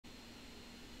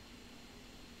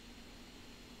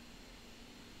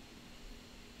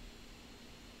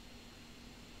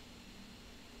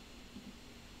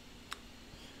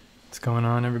going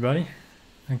on, everybody?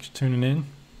 Thanks for tuning in.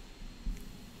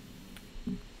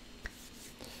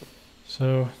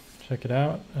 So, check it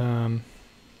out.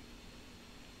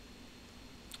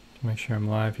 Make sure I'm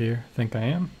live here. I think I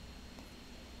am.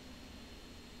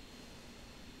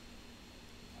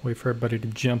 Wait for everybody to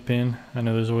jump in. I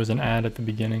know there's always an ad at the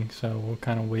beginning, so we'll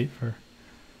kind of wait for a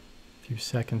few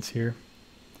seconds here.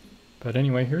 But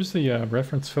anyway, here's the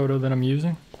reference photo that I'm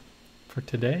using for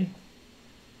today.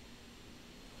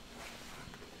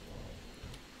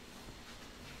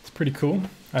 It's pretty cool.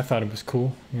 I thought it was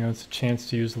cool. You know, it's a chance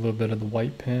to use a little bit of the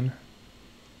white pen.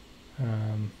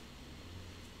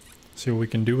 See what we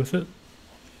can do with it.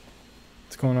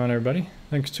 What's going on, everybody?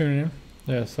 Thanks for tuning in.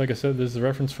 Yes, like I said, this is the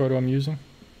reference photo I'm using.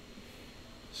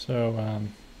 So,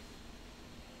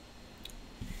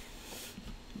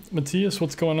 Matthias,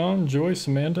 what's going on? Joyce,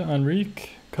 Amanda, Enrique,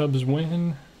 Cubs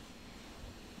win.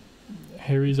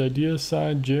 Harry's Ideas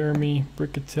side, Jeremy,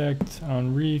 Brickitect,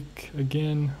 Enrique,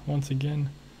 again, once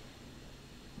again.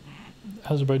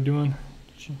 How's everybody doing?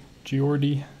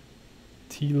 Giordi,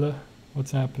 Tila,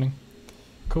 what's happening?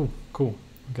 Cool, cool.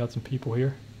 We got some people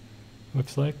here,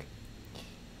 looks like.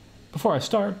 Before I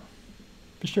start,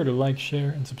 be sure to like, share,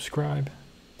 and subscribe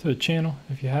to the channel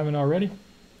if you haven't already.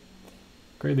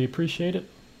 Greatly appreciate it.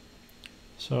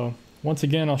 So, once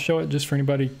again, I'll show it just for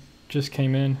anybody just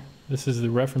came in. This is the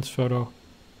reference photo I'm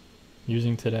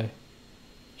using today.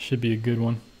 Should be a good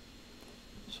one.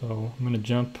 So, I'm going to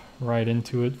jump right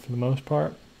into it for the most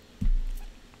part.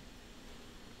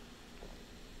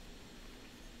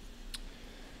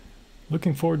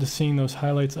 Looking forward to seeing those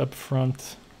highlights up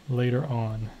front later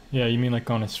on. Yeah, you mean like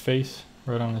on his face?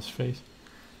 Right on his face?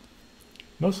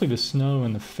 Mostly the snow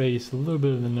in the face. A little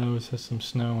bit of the nose has some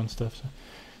snow and stuff. So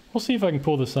we'll see if I can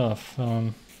pull this off.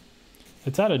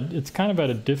 It's kind of at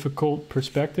a difficult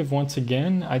perspective. Once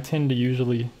again, I tend to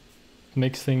usually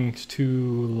mix things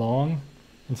too long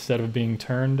instead of being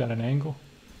turned at an angle.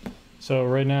 So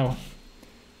right now,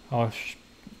 I'll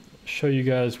show you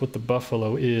guys what the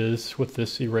buffalo is with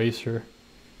this eraser.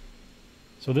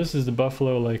 So this is the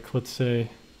buffalo, like, let's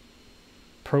say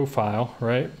profile,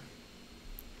 right?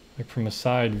 Like from a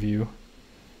side view,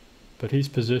 but he's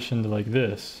positioned like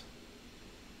this.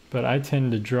 But I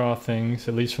tend to draw things,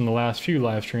 at least from the last few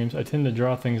live streams, I tend to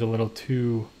draw things a little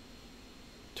too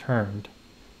turned.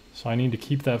 So I need to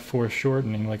keep that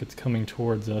foreshortening like it's coming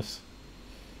towards us.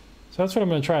 So that's what I'm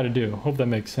going to try to do. Hope that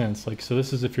makes sense. Like, so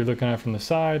this is if you're looking at it from the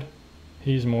side,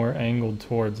 he's more angled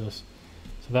towards us.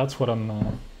 So that's what I'm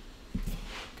going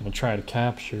to try to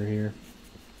capture here.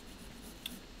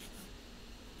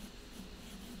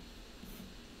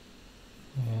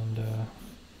 And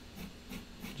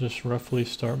just roughly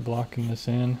start blocking this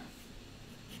in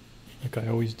like I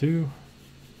always do.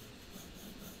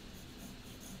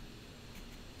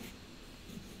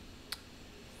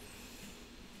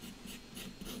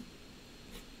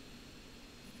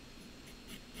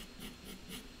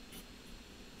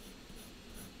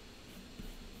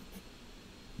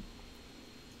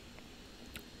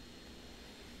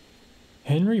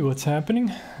 Henry, what's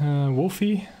happening?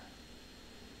 Wolfie.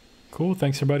 Cool,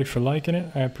 thanks everybody for liking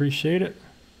it. I appreciate it.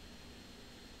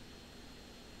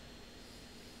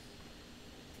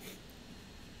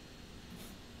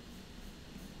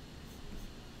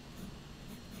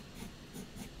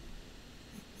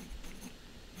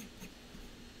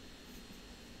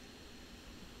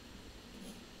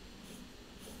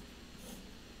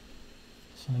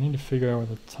 So I need to figure out where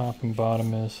the top and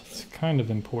bottom is. It's kind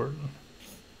of important,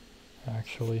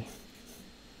 actually.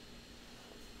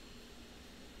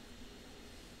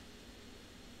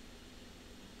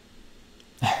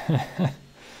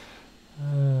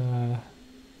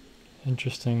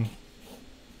 Interesting.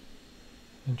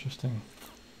 Interesting.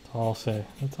 That's all I'll say.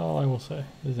 That's all I will say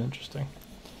is interesting.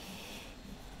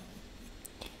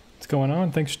 What's going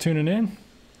on? Thanks for tuning in.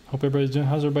 Hope everybody's doing.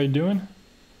 How's everybody doing?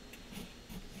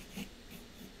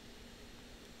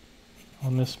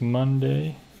 On this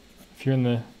Monday, if you're in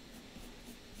the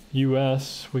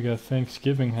US, we got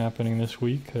Thanksgiving happening this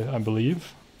week, I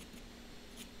believe.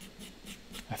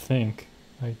 I think.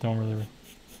 I don't really.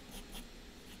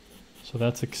 So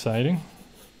that's exciting,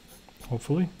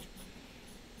 hopefully.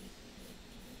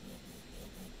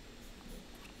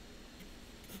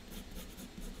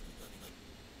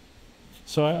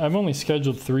 So I've only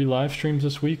scheduled 3 live streams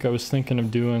this week. I was thinking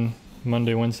of doing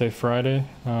Monday, Wednesday, Friday.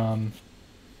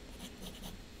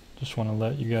 Just want to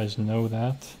let you guys know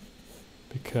that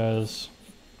because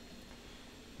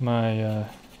my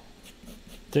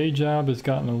day job has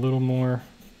gotten a little more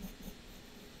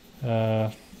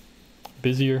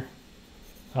busier.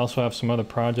 I also have some other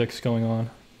projects going on.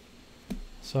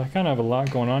 So I kind of have a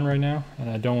lot going on right now, and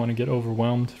I don't want to get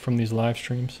overwhelmed from these live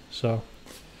streams. So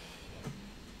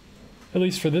at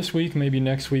least for this week, maybe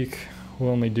next week, we'll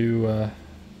only do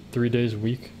 3 days a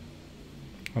week,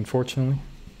 unfortunately.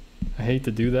 I hate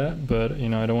to do that, but you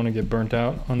know, I don't want to get burnt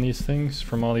out on these things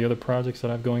from all the other projects that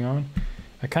I have going on.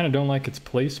 I kind of don't like its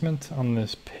placement on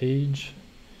this page,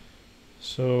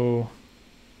 so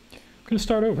I'm going to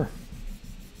start over.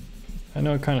 I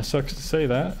know it kind of sucks to say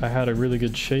that. I had a really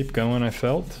good shape going, I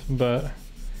felt, but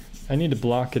I need to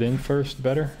block it in first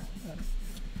better.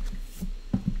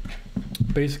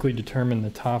 Basically determine the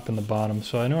top and the bottom.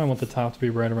 So I know I want the top to be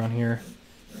right around here,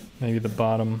 maybe the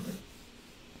bottom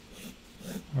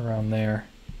around there.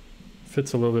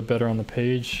 Fits a little bit better on the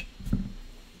page.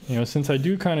 You know, since I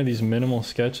do kind of these minimal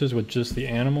sketches with just the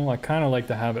animal, I kind of like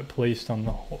to have it placed on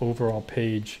the overall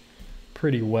page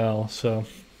pretty well. So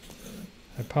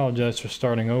I apologize for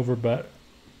starting over, but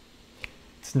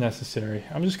it's necessary.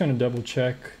 I'm just going to double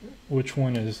check which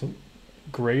one is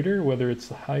greater, whether it's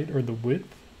the height or the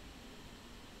width.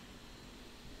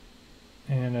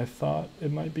 And I thought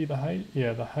it might be the height.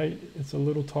 Yeah, the height is a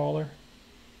little taller.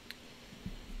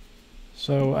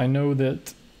 So I know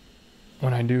that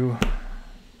when I do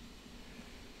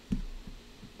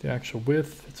the actual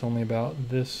width, it's only about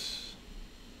this.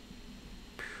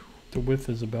 The width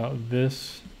is about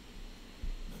this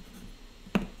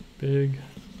big.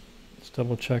 Let's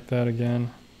double check that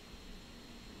again.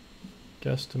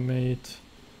 Guesstimate,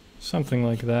 something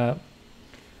like that.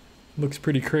 Looks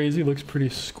pretty crazy, looks pretty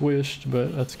squished,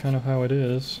 but that's kind of how it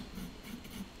is.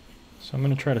 So I'm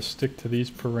going to try to stick to these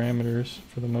parameters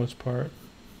for the most part.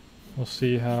 We'll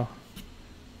see how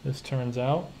this turns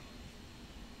out.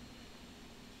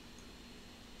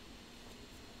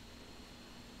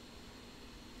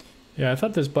 Yeah, I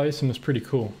thought this bison was pretty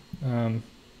cool.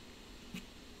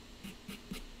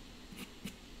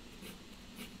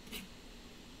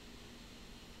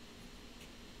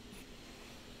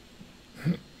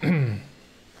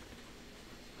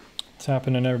 What's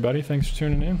happening, everybody? Thanks for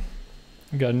tuning in.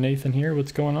 We got Nathan here.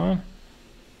 What's going on?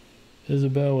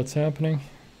 Isabel, what's happening?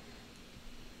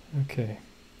 Okay.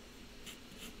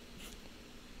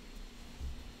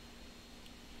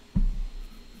 I'm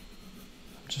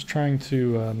just trying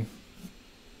to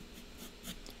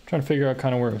figure out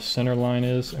kind of where a center line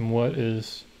is and what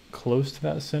is close to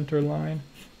that center line.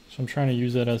 So I'm trying to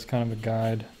use that as kind of a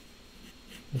guide.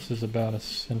 This is about a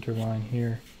center line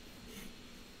here.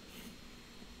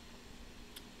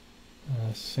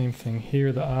 Same thing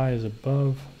here. The eye is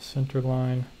above center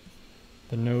line.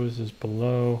 The nose is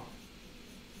below.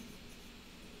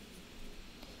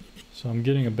 So I'm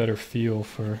getting a better feel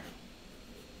for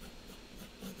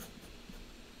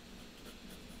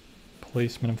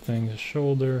placement of things.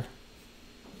 Shoulder.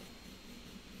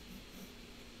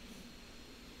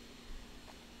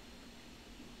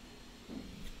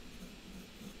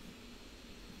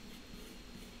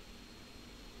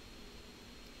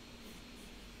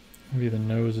 Maybe the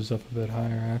nose is up a bit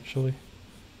higher, actually.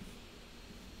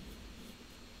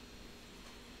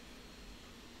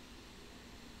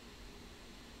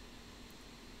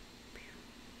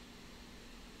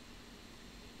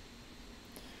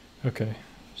 Okay,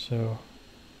 so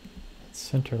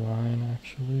center line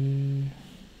actually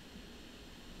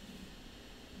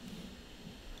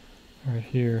right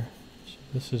here. So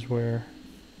this is where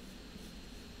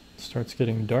it starts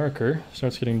getting darker.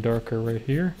 Starts getting darker right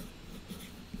here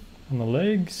on the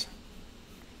legs.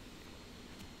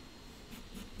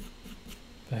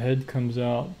 The head comes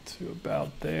out to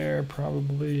about there,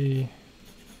 probably.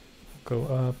 Go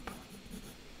up.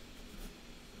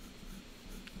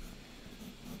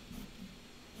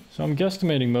 So I'm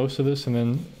guesstimating most of this, and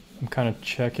then I'm kind of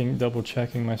checking, double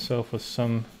checking myself with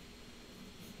a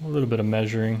little bit of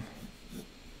measuring.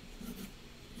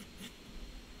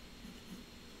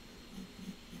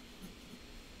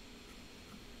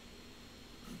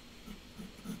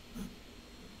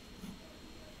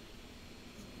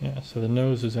 Yeah, so the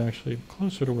nose is actually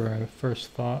closer to where I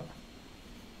first thought,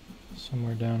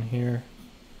 somewhere down here.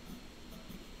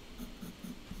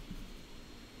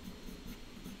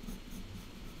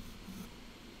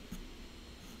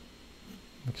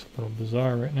 Looks a little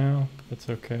bizarre right now, but that's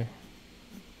okay.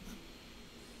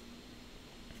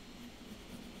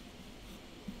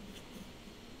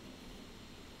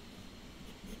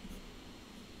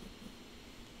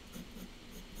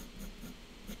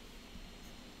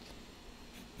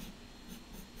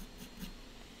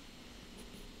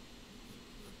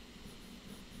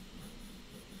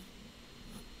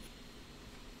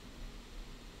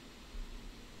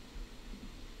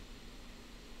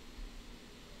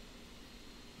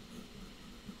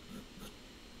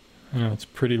 I know it's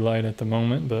pretty light at the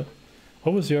moment, but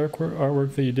what was the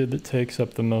artwork that you did that takes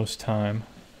up the most time?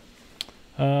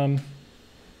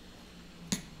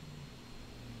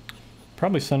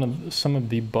 Probably some of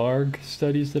the barg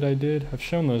studies that I did. I've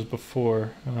shown those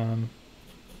before.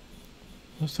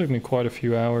 Those took me quite a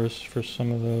few hours for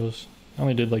some of those. I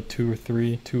only did like two of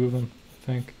them, I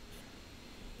think.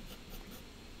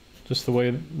 Just the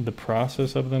way the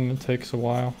process of them, it takes a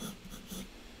while.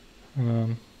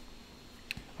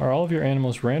 Are all of your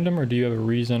animals random, or do you have a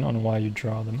reason on why you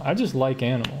draw them? I just like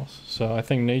animals, so I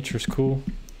think nature's cool.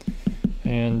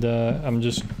 And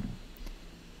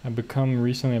I've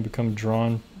become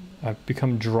drawn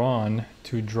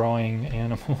to drawing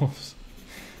animals.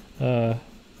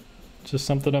 Just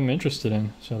something I'm interested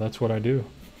in, so that's what I do.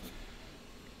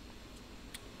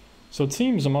 So it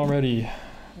seems I'm already,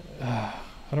 I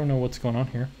don't know what's going on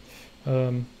here.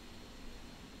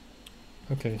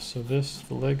 Okay, so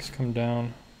the legs come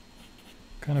down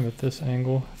kind of at this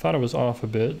angle. I thought it was off a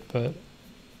bit, but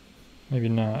maybe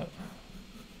not.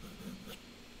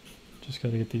 Just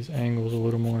got to get these angles a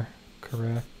little more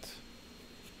correct.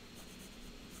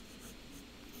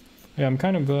 Yeah, I'm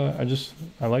kind of,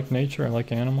 I like nature, I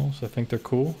like animals, I think they're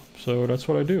cool, so that's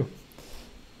what I do.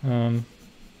 You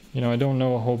know, I don't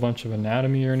know a whole bunch of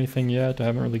anatomy or anything yet. I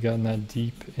haven't really gotten that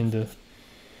deep into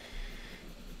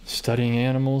studying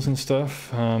animals and stuff.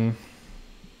 You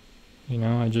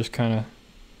know, I just kind of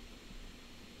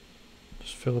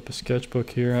just fill up a sketchbook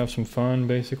here, have some fun,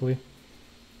 basically.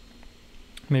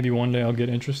 Maybe one day I'll get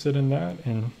interested in that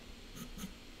and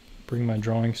bring my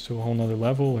drawings to a whole nother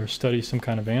level, or study some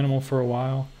kind of animal for a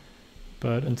while.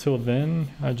 But until then,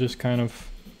 I just think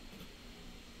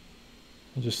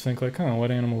like, oh,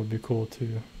 what animal would be cool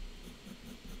to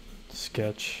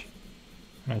sketch?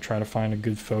 And I try to find a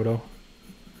good photo.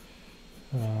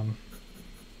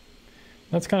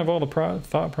 That's kind of all the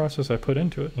thought process I put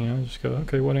into it. You know, just go,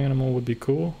 okay, what animal would be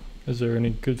cool? Is there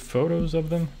any good photos of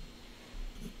them?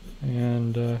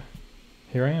 And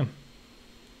here I am.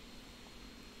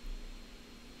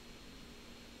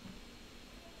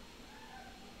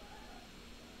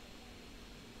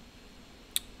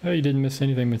 Oh, you didn't miss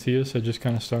anything, Matthias. I just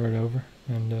kind of started over,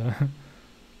 and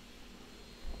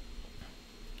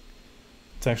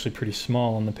it's actually pretty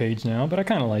small on the page now, but I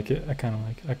kind of like it. I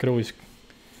could always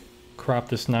crop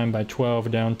this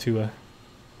 9x12 down to a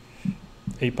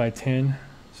 8x10,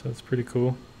 so it's pretty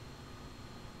cool.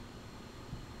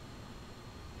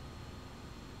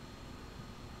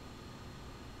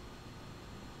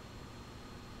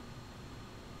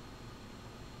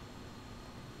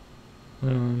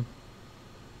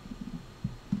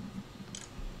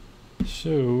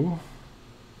 So,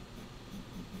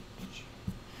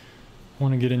 I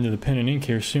want to get into the pen and ink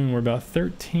here soon. We're about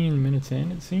 13 minutes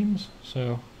in, it seems.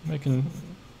 So, making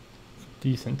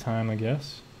decent time, I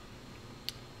guess.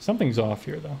 Something's off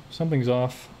here, though. Something's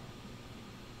off.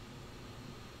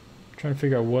 I'm trying to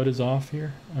figure out what is off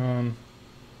here. So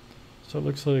it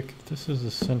looks like this is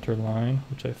the center line,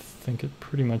 which I think it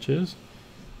pretty much is.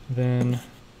 Then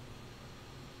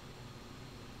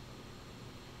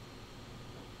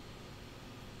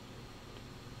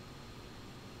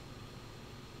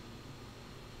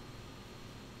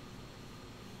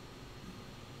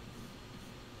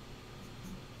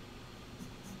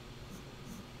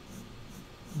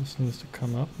this needs to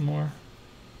come up more,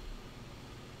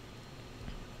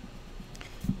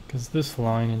 because this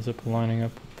line ends up lining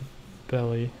up with the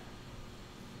belly.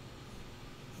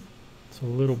 It's a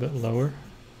little bit lower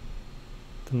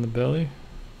than the belly.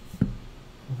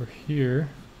 Over here,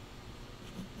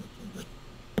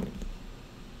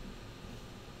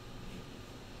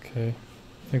 okay, I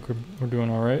think we're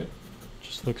doing all right.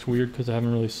 Just looks weird because I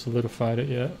haven't really solidified it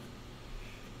yet.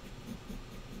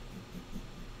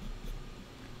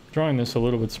 Drawing this a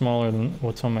little bit smaller than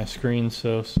what's on my screen,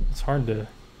 so it's hard to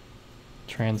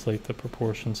translate the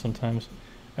proportions sometimes.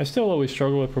 I still always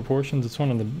struggle with proportions. It's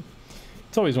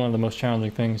always one of the most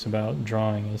challenging things about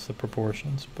drawing is the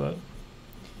proportions. But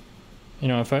you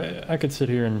know, if I could sit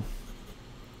here and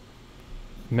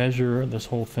measure this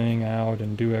whole thing out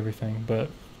and do everything, but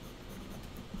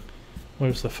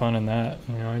where's the fun in that?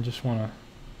 You know, I just we'll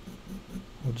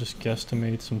just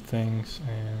guesstimate some things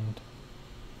and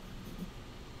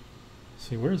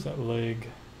see, where's that leg?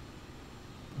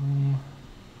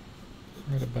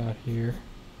 Right about here.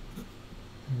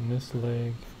 And this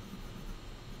leg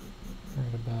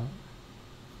right about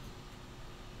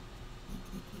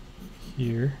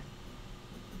here.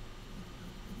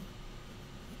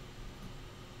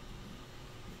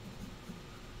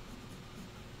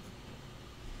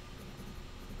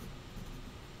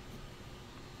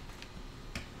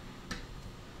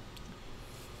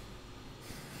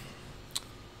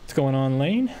 What's going on,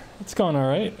 Lane? It's going all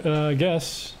right, I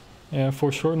guess. Yeah,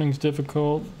 foreshortening is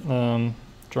difficult.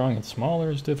 Drawing it smaller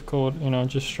is difficult. You know,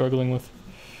 just struggling with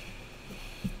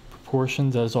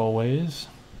proportions as always.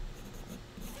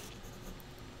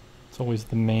 It's always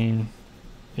the main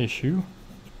issue.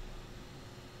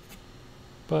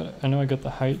 But I know I got the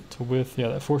height to width. Yeah,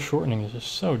 that foreshortening is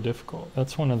just so difficult.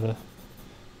 That's one of the...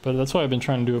 But that's why I've been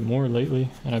trying to do it more lately.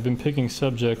 And I've been picking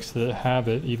subjects that have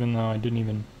it, even though I didn't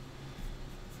even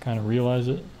kind of realize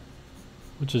it.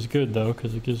 Which is good, though,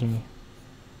 because it gives me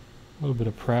a little bit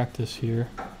of practice here.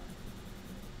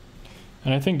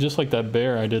 And I think just like that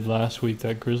bear I did last week,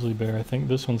 that grizzly bear, I think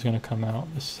this one's going to come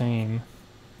out the same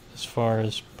as far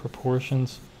as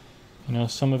proportions. You know,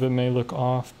 some of it may look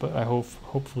off, but I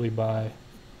hopefully by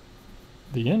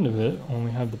the end of it, when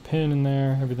we have the pin in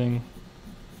there, everything,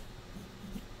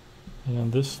 you know,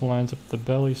 this lines up the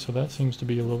belly, so that seems to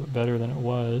be a little bit better than it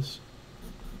was.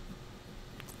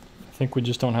 I think we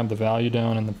just don't have the value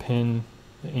down and the pin,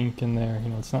 the ink in there, you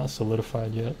know, it's not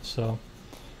solidified yet, so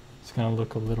it's going to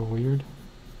look a little weird.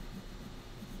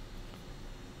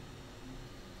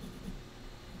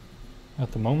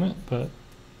 At the moment, but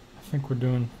I think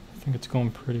it's going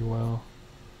pretty well.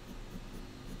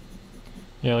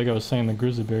 Yeah, like I was saying, the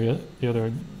grizzly bear the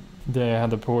other day, I had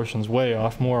the proportions way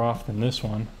off, more off than this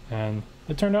one, and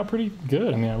it turned out pretty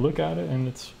good. I mean, I look at it and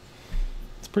it's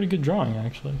pretty good drawing,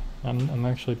 actually. I'm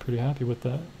actually pretty happy with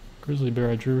that grizzly bear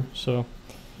I drew, so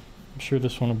I'm sure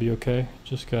this one will be okay.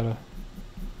 Just want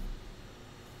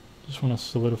to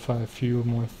solidify a few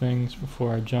more things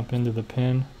before I jump into the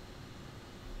pin.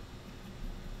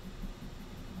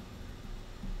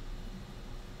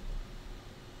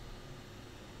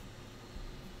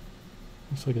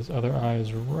 Looks like his other eye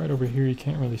is right over here. You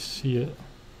can't really see it.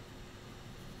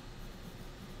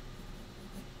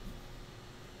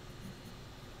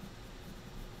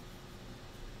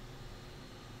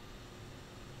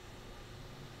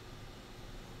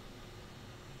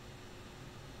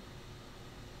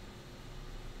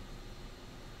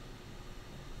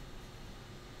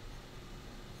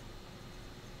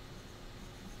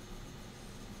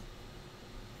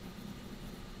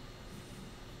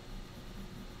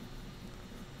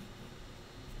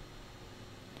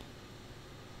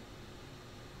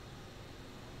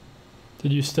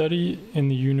 Did you study in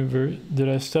the Did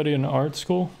I study in art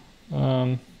school?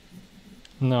 No,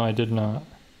 I did not.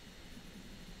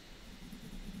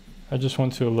 I just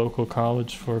went to a local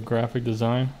college for graphic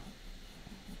design.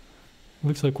 It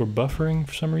looks like we're buffering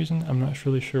for some reason. I'm not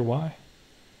really sure why.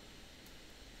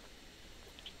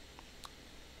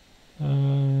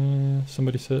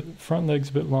 Somebody said front leg's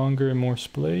a bit longer and more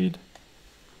splayed.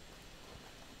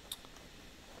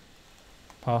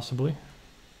 Possibly.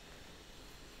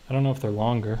 I don't know if they're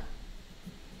longer,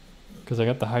 because I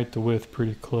got the height to width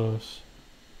pretty close.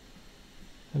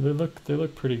 And they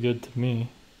look pretty good to me.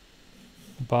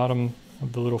 The bottom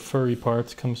of the little furry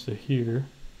parts comes to here.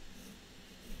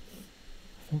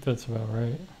 I think that's about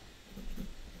right.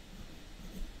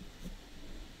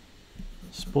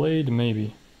 Splayed,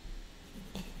 maybe.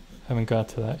 Haven't got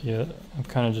to that yet. I've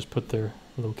kind of just put their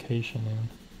location in.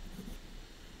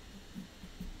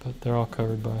 But they're all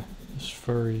covered by this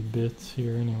furry bits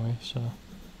here anyway, so.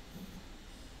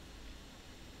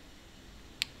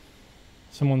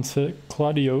 Someone said,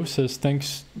 Claudio says,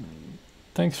 thanks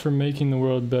for making the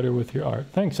world better with your art.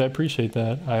 Thanks, I appreciate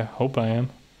that. I hope I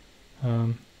am.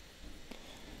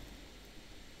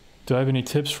 Do I have any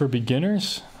tips for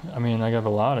beginners? I mean, I have a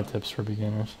lot of tips for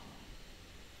beginners.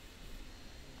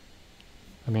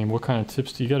 I mean, what kind of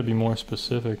tips do you got to be more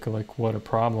specific, like what a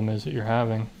problem is that you're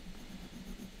having?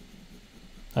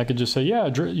 I could just say, yeah,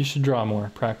 you should draw more,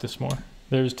 practice more.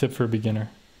 There's a tip for a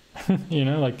beginner. You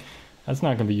know, like, that's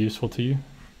not going to be useful to you.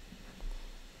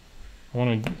 I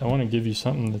want to give you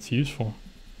something that's useful.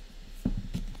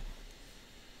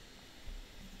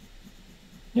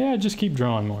 Yeah, just keep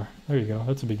drawing more. There you go.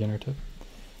 That's a beginner tip.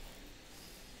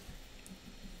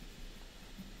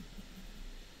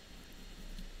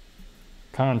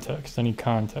 Context. I need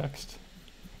context.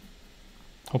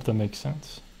 Hope that makes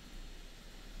sense.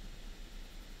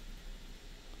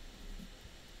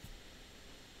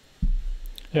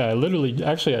 Yeah, I literally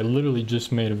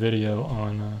just made a video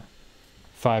on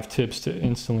 5 tips to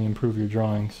instantly improve your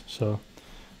drawings. So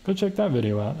go check that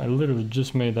video out. I literally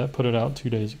just made that, put it out 2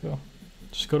 days ago.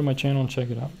 Just go to my channel and check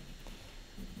it out.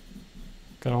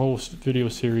 Got a whole video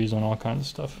series on all kinds of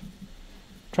stuff.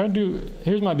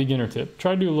 Here's my beginner tip.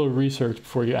 Try to do a little research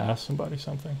before you ask somebody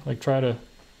something. Like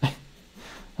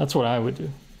that's what I would do.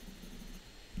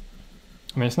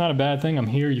 I mean, it's not a bad thing. I'm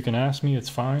here, you can ask me, it's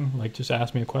fine. Like, just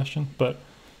ask me a question. But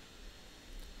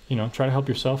you know, try to help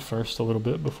yourself first a little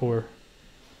bit before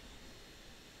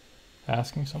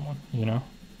asking someone, you know?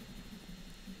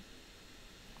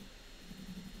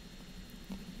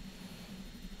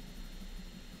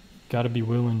 Got to be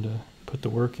willing to put the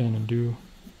work in and do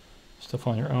stuff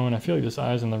on your own. I feel like this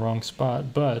eye's in the wrong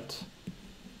spot, but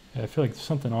yeah, I feel like there's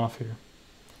something off here.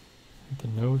 I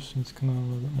think the nose needs to come out a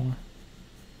little bit more.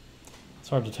 It's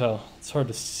hard to tell. It's hard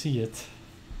to see it.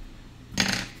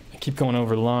 I keep going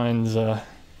over lines.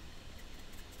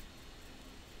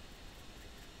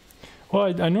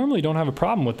 Well, I normally don't have a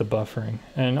problem with the buffering.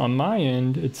 And on my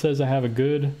end, it says I have a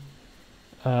good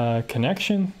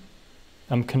connection.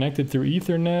 I'm connected through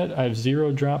Ethernet. I have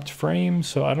 0 dropped frames,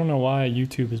 so I don't know why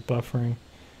YouTube is buffering.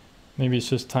 Maybe it's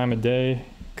just time of day.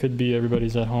 Could be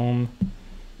everybody's at home.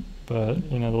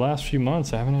 But, you know, the last few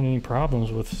months, I haven't had any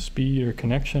problems with speed or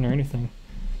connection or anything.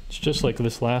 It's just like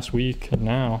this last week and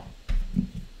now,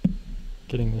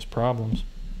 getting these problems.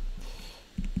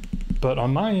 But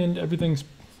on my end, everything's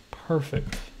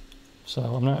perfect. So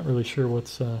I'm not really sure what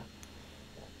the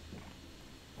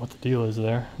deal is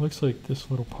there. Looks like this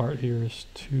little part here is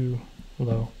too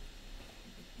low.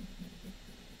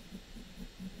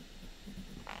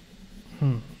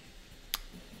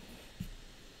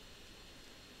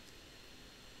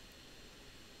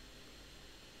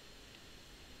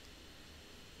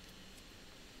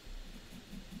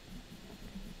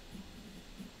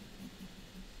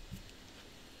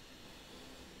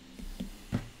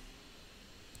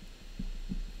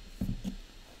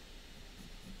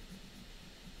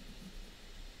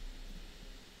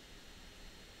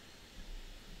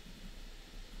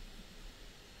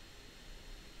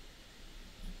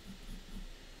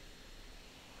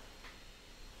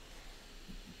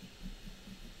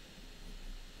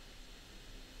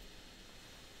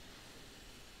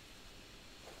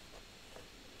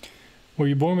 Were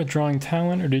you born with drawing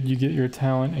talent, or did you get your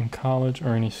talent in college or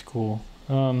any school?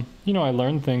 You know, I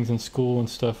learned things in school and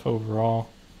stuff overall.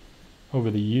 Over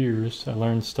the years, I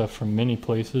learned stuff from many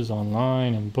places,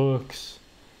 online and books.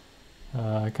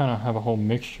 I kind of have a whole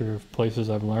mixture of places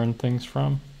I've learned things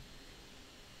from.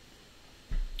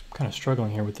 I'm kind of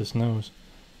struggling here with this nose.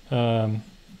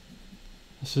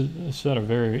 This is at a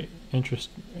very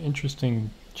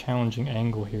interesting, challenging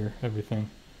angle here,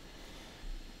 everything.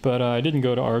 But I didn't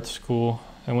go to art school.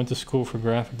 I went to school for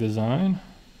graphic design.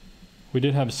 We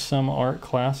did have some art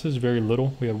classes, very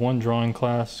little. We had one drawing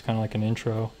class, kind of like an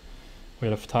intro. We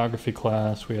had a photography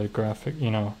class. We had a graphic, you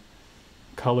know,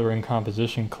 color and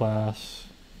composition class.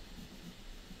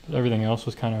 But everything else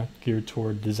was kind of geared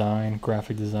toward design,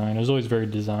 graphic design. It was always very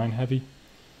design heavy,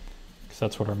 because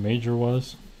that's what our major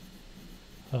was.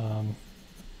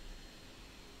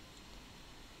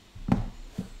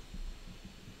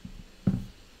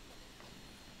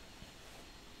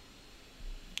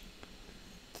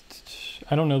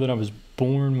 I don't know that I was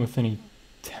born with any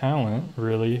talent,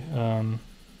 really. I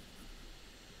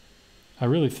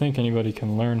really think anybody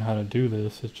can learn how to do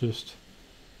this. It's just,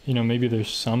 you know, maybe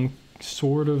there's some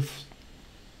sort of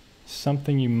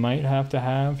something you might have to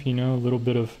have, you know, a little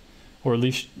bit of, or at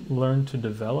least learn to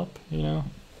develop, you know,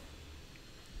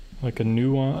 like a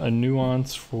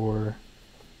nuance for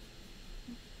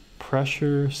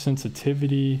pressure,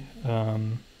 sensitivity.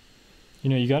 You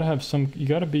know, you gotta have some, you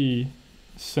gotta be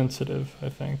sensitive, I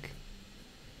think.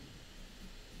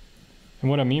 And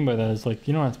what I mean by that is, like,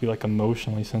 you don't have to be like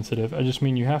emotionally sensitive. I just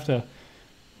mean you have to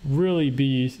really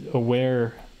be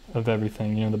aware of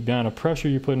everything, you know, the amount of pressure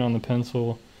you're putting on the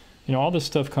pencil, you know, all this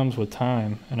stuff comes with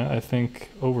time. And I think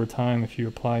over time, if you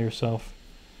apply yourself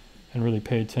and really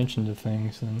pay attention to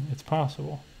things, then it's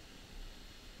possible.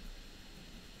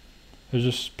 There's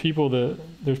just people that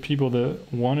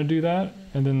want to do that,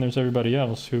 and then there's everybody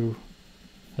else who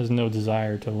has no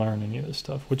desire to learn any of this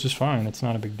stuff, which is fine. It's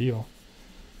not a big deal.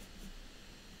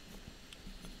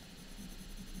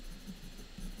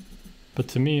 But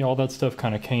to me, all that stuff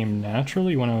kind of came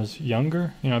naturally when I was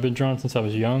younger. You know, I've been drawing since I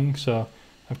was young, so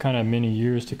I've kind of many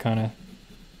years to kind of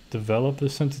develop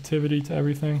this sensitivity to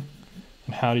everything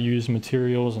and how to use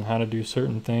materials and how to do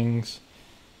certain things.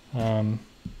 You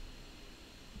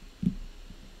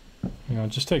know, it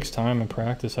just takes time and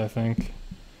practice, I think.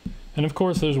 And of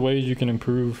course, there's ways you can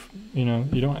improve. You know,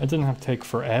 it doesn't have to take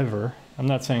forever. I'm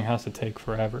not saying it has to take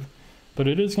forever, but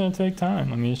it is going to take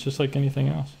time. I mean, it's just like anything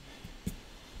else.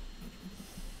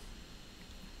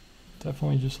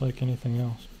 Definitely just like anything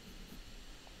else.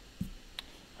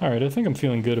 All right, I think I'm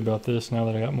feeling good about this now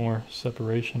that I got more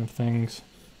separation of things.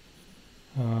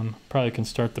 Probably can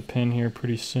start the pen here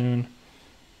pretty soon.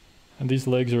 And these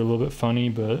legs are a little bit funny,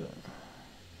 but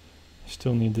I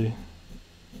still need to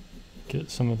get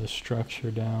some of the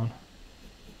structure down.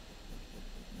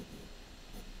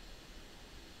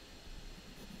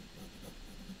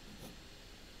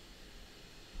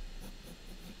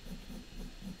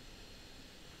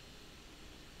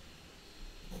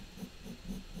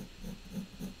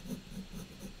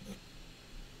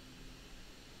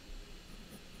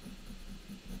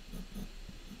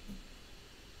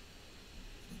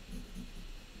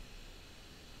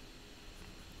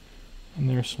 And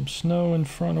there's some snow in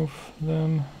front of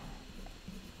them.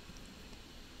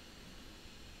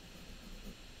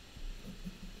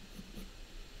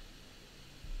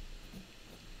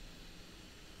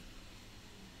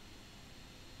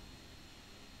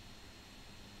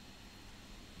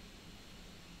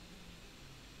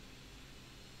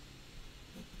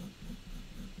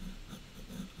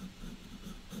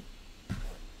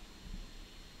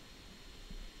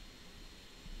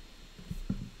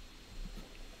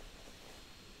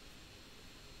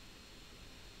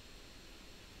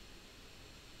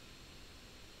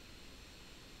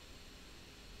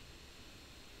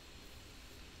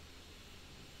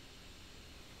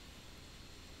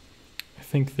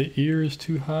 I think the ear is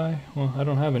too high. Well, I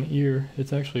don't have an ear.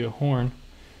 It's actually a horn.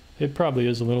 It probably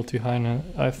is a little too high now.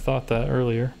 I thought that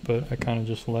earlier, but I kind of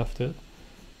just left it.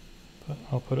 But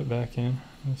I'll put it back in.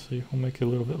 Let's see, we'll make it a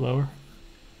little bit lower.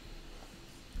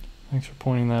 Thanks for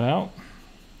pointing that out.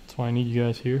 That's why I need you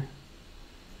guys here.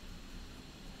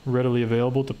 Readily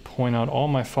available to point out all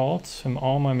my faults and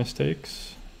all my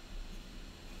mistakes.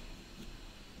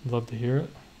 Love to hear it.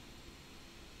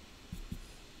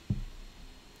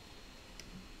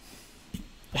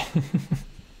 I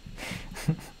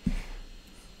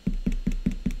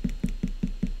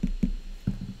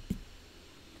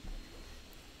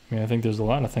mean, I think there's a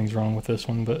lot of things wrong with this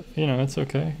one, but you know, it's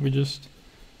okay. We just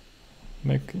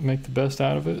make the best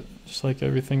out of it, just like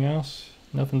everything else.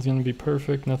 Nothing's gonna be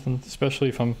perfect, nothing, especially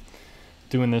if I'm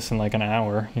doing this in like an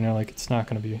hour, you know, like it's not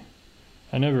gonna be,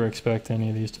 I never expect any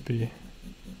of these to be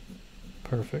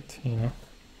perfect, you know.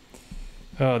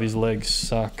 Oh, these legs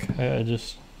suck.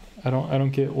 I don't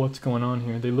get what's going on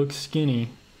here. They look skinny.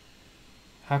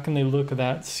 How can they look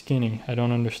that skinny? I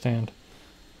don't understand.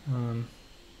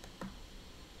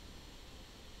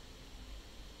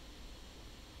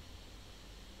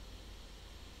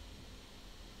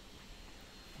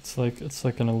 It's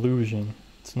like an illusion.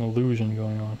 It's an illusion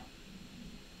going on.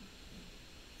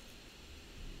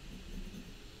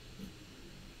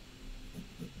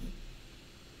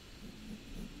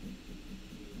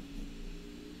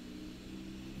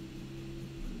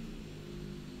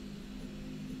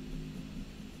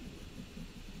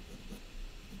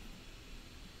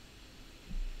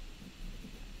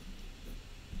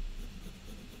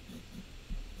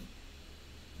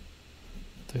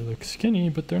 They look skinny,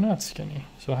 but they're not skinny.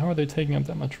 So how are they taking up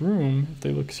that much room if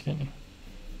they look skinny?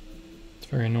 It's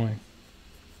very annoying.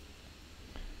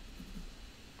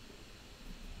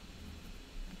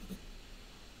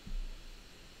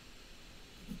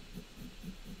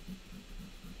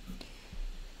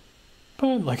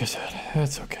 But like I said,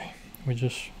 it's okay. We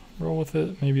just roll with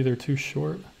it. Maybe they're too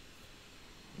short.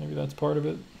 Maybe that's part of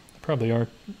it. They probably are.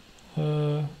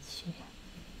 Let's see.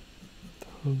 The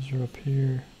hooves are up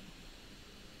here.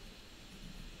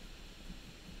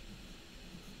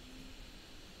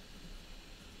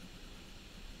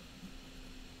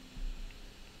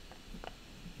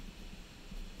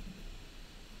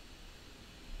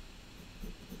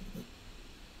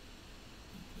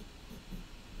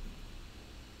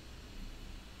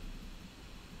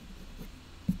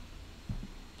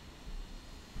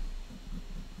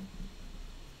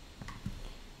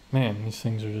 Man, these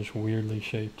things are just weirdly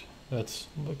shaped. That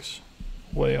looks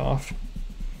way off.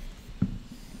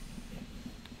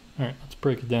 Alright, let's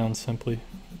break it down simply.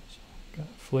 So, got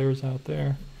flares out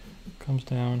there, comes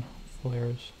down,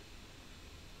 flares.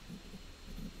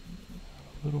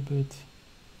 A little bit.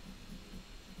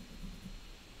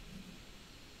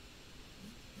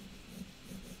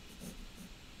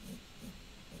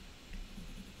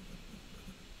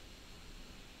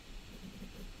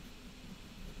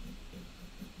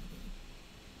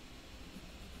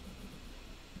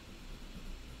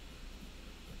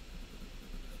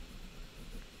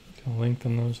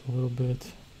 Lengthen those a little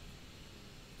bit.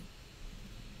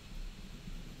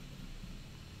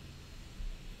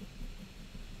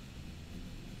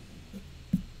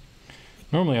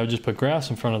 Normally I would just put grass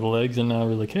in front of the legs and not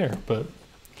really care, but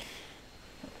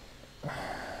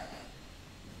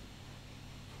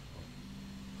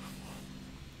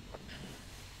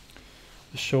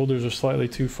the shoulders are slightly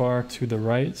too far to the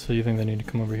right, so you think they need to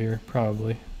come over here?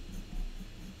 Probably.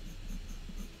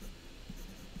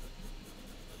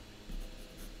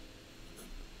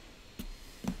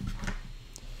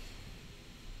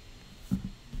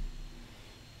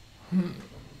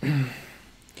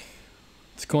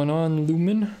 What's going on,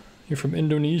 Lumen? You're from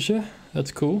Indonesia?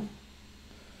 That's cool.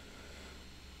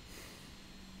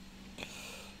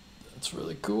 That's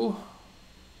really cool.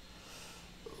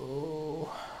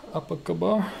 Oh, apa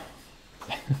kabar?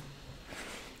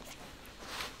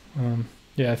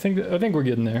 Yeah, I think we're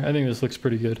getting there. I think this looks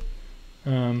pretty good.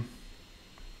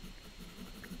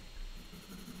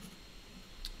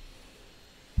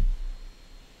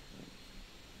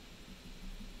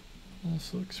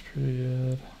 This looks pretty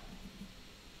good.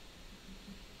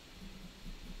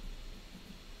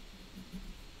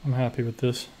 I'm happy with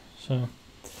this. So,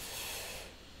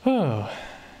 oh,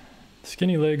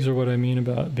 skinny legs are what I mean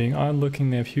about being odd looking.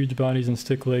 They have huge bodies and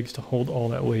stick legs to hold all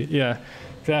that weight. Yeah,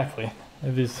 exactly. They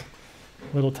have these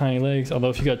little tiny legs.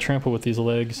 Although if you got trampled with these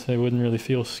legs, they wouldn't really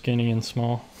feel skinny and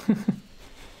small.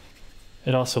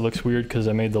 It also looks weird because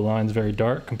I made the lines very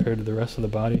dark compared to the rest of the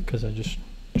body because I just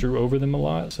drew over them a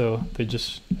lot. So they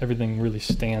just, everything really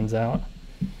stands out.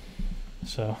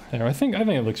 So anyway, I think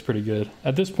it looks pretty good.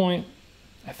 At this point,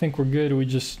 I think we're good. You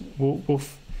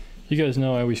guys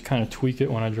know I always kind of tweak it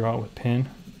when I draw it with pen.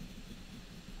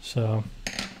 So,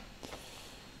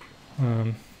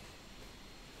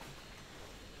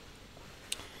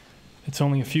 it's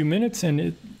only a few minutes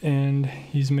and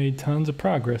he's made tons of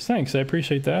progress. Thanks, I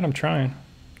appreciate that. I'm trying.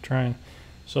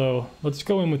 So let's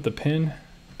go in with the pen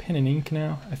and ink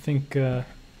now. I think I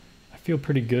feel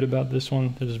pretty good about this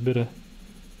one. There's a bit of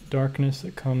darkness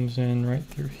that comes in right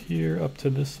through here up to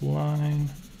this line.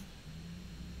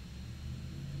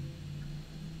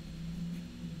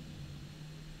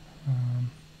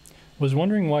 Was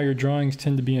wondering why your drawings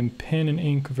tend to be in pen and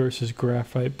ink versus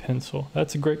graphite pencil.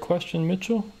 That's a great question,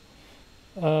 Mitchell.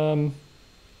 This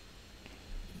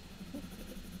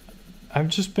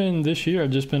year I've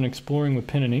just been exploring with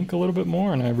pen and ink a little bit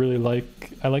more, and I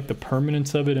like the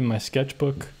permanence of it in my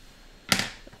sketchbook.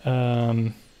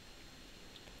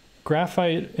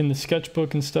 Graphite in the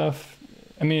sketchbook and stuff,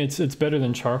 I mean, it's better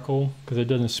than charcoal because it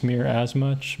doesn't smear as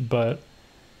much, but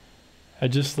I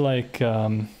just like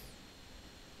the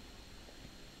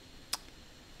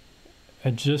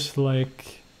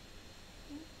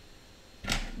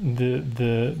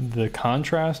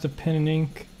contrast of pen and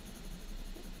ink.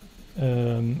 I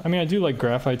mean, I do like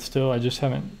graphite still. I just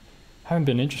haven't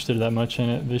been interested that much in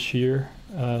it this year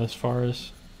as far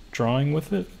as drawing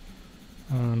with it.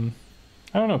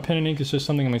 I don't know, pen and ink is just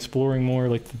something I'm exploring more,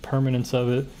 like the permanence of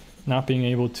it, not being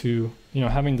able to,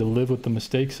 having to live with the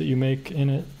mistakes that you make in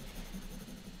it.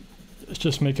 It's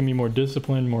just making me more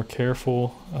disciplined, more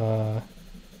careful.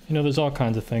 There's all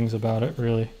kinds of things about it,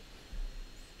 really.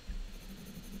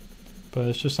 But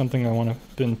it's just something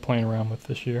I've been playing around with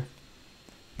this year.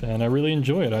 And I really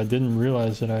enjoy it. I didn't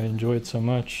realize that I enjoyed it so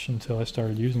much until I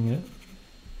started using it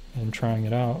and trying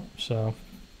it out. So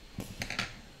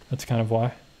that's kind of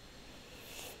why.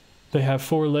 They have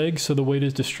 4 legs, so the weight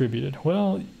is distributed.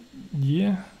 Well,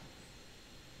 yeah,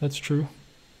 that's true.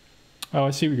 Oh,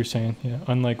 I see what you're saying. Yeah,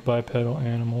 unlike bipedal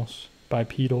animals,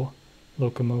 bipedal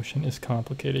locomotion is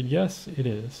complicated. Yes, it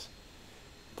is.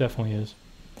 Definitely is.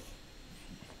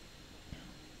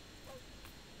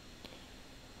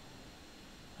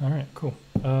 All right, cool.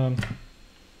 Let's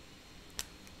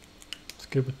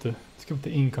get with the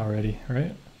ink already,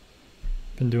 right?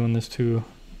 Been doing this been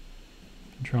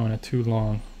drawing it too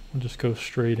long. We'll just go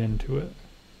straight into it.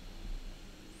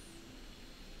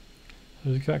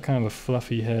 So it's got kind of a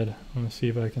fluffy head. I'm gonna see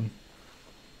if I can't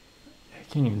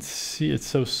even see, it's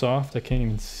so soft I can't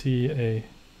even see a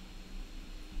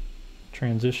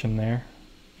transition there.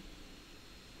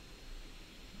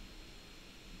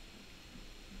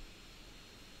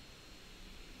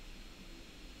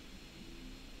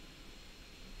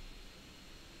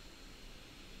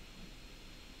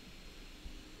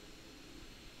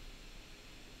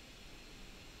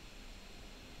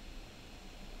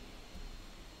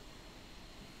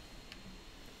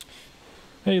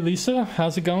 Hey Lisa,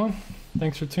 how's it going?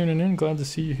 Thanks for tuning in. Glad to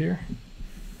see you here.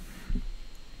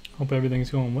 Hope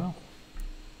everything's going well.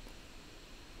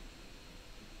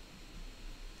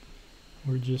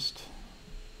 We're just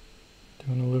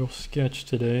doing a little sketch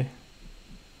today,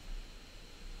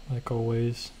 like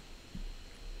always.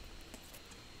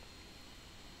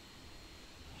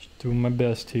 Just doing my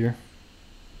best here.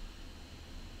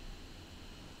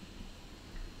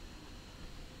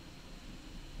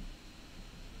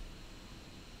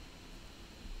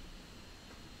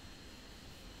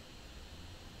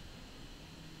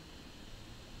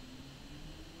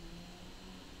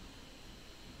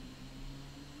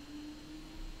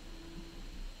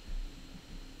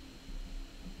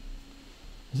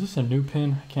 Is this a new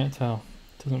pen? I can't tell.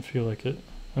 It doesn't feel like it.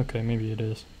 Okay, maybe it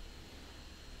is.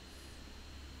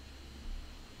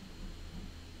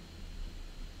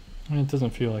 It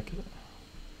doesn't feel like it.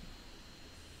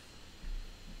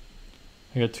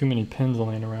 I got too many pens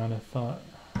laying around. I thought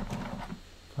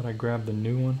I grabbed the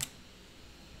new one.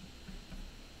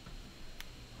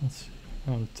 Let's see.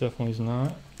 Oh, it definitely is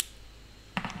not.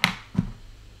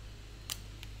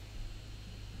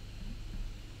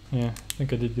 Yeah, I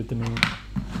think I did get the new one.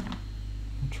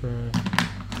 I'll try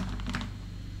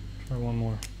one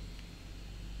more.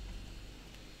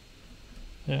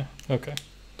 Yeah, okay.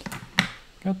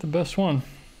 Got the best one.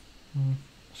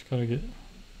 Just gotta get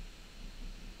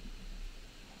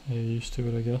used to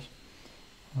it, I guess.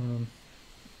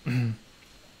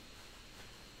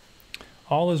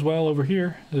 All is well over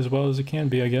here, as well as it can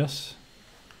be, I guess.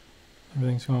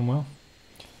 Everything's going well.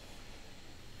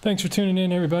 Thanks for tuning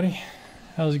in, everybody.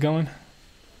 How's it going?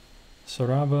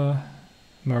 Sarava,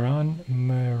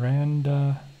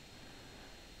 Miranda,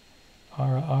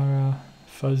 Ara,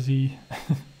 Fuzzy.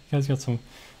 You guys got some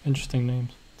interesting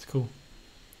names. It's cool.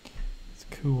 It's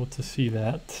cool to see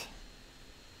that.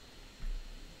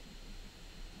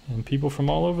 And people from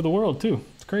all over the world, too.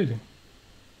 It's crazy.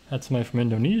 Had somebody from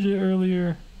Indonesia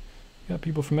earlier. Got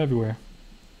people from everywhere.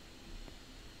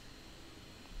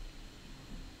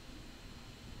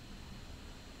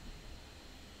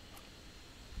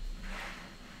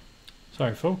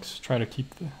 Sorry, folks. Try to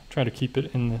keep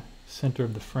it in the center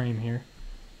of the frame here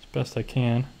as best I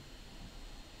can.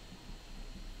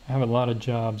 I have a lot of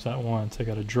jobs at once. I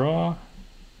got to draw.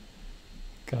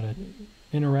 Got to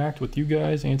interact with you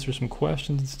guys, answer some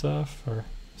questions and stuff, or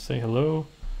say hello.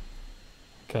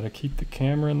 Got to keep the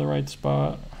camera in the right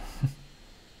spot. There's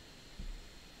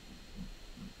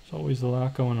always a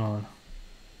lot going on.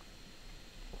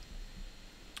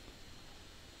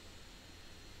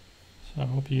 So I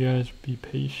hope you guys be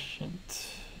patient.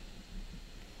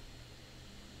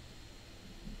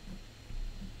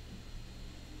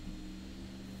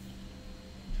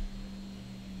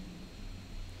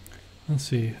 Let's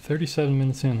see, 37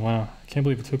 minutes in. Wow, I can't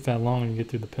believe it took that long to get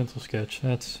through the pencil sketch.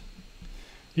 That's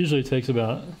usually takes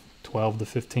about 12 to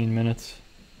 15 minutes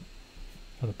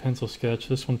for the pencil sketch.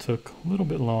 This one took a little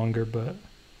bit longer, but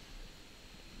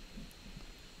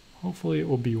hopefully it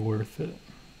will be worth it.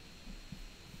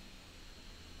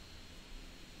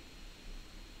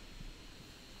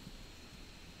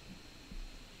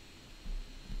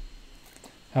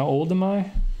 How old am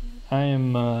I?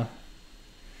 I'm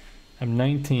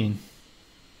 19.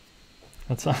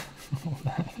 That's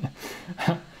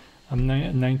I'm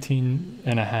 19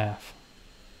 and a half.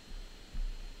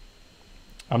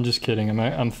 I'm just kidding.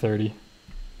 I'm 30.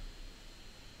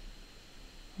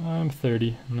 I'm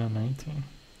 30. I'm not 19.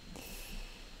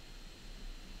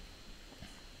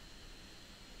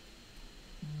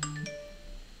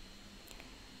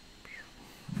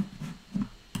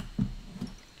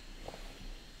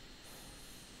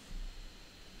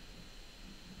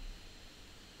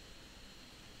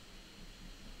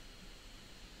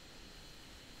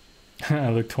 I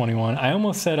look 21. I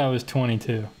almost said I was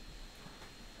 22.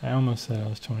 I almost said I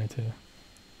was 22.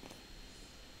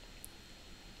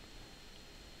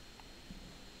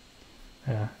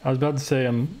 Yeah, I was about to say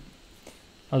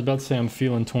I'm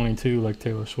feeling 22 like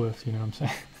Taylor Swift, you know what I'm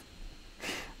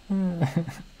saying?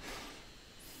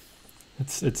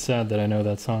 It's sad that I know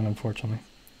that song, unfortunately.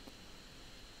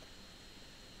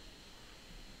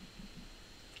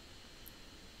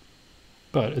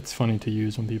 But it's funny to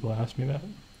use when people ask me that.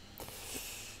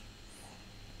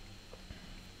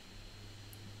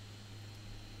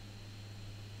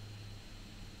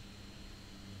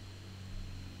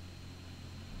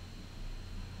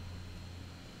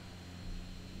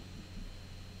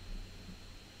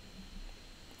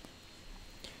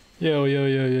 Yo, yo,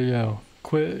 yo, yo, yo.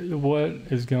 Quit. What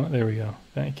is going... There we go.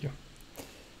 Thank you.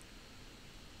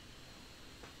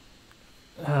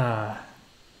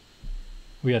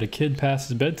 We had a kid past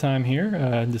his bedtime here.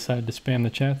 Decided to spam the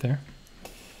chat there.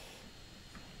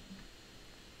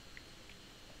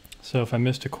 So if I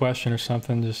missed a question or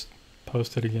something, just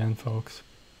post it again, folks.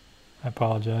 I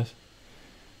apologize.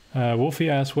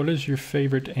 Wolfie asks, what is your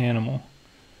favorite animal?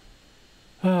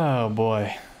 Oh,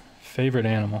 boy. Favorite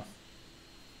animal.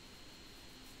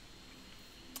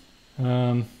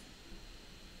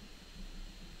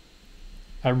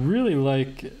 I really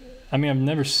like, I mean, I've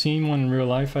never seen one in real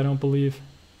life, I don't believe.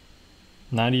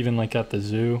 Not even like at the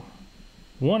zoo.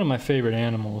 One of my favorite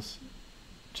animals,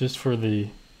 just for the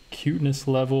cuteness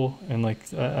level, and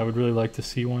like I would really like to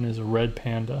see one, is a red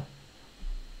panda.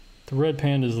 The red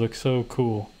pandas look so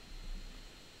cool.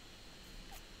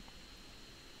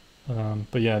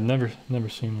 But yeah, I've never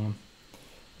seen one,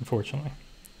 unfortunately.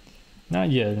 Not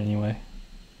yet, anyway.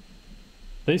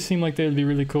 They seem like they'd be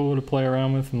really cool to play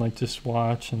around with and like just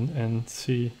watch and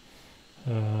see.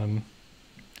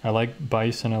 I like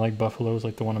bison, I like buffaloes,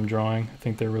 like the one I'm drawing. I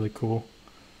think they're really cool.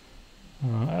 You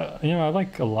know, I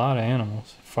like a lot of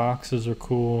animals. Foxes are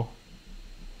cool.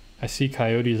 I see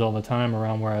coyotes all the time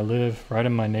around where I live, right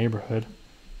in my neighborhood.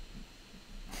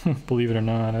 Believe it or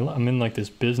not, I'm in like this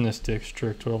business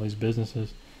district with all these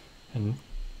businesses and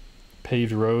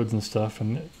paved roads and stuff,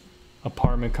 and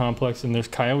apartment complex, and there's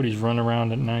coyotes running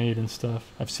around at night and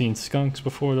stuff. I've seen skunks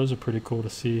before. Those are pretty cool to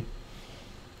see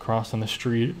crossing the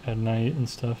street at night and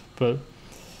stuff. But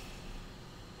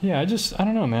yeah, I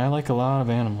don't know, man. I like a lot of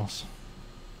animals.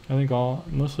 I think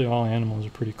mostly all animals are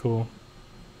pretty cool.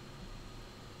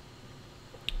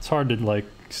 It's hard to like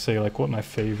say like what my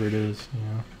favorite is, you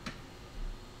know.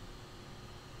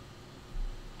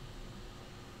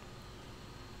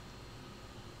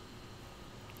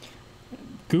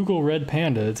 Google red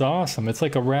panda. It's awesome. It's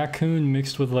like a raccoon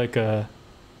mixed with like a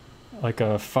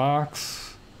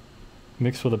fox,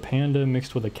 mixed with a panda,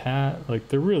 mixed with a cat. Like,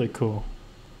 they're really cool.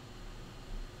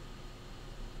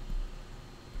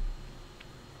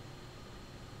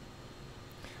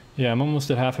 Yeah, I'm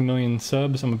almost at 500,000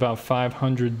 subs. I'm about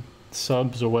 500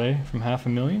 subs away from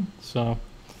 500,000. So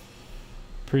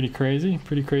pretty crazy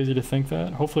to think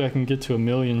that. Hopefully I can get to 1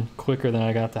 million quicker than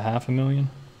I got to 500,000.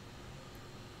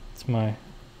 It's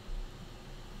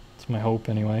my hope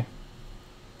anyway.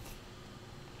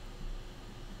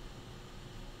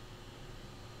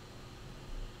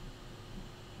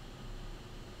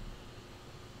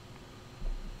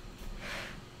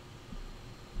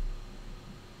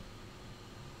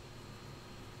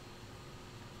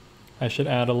 I should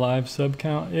add a live sub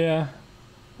count. Yeah,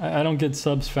 I don't get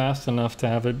subs fast enough to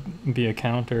have it be a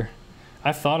counter.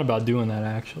 I thought about doing that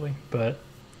actually, but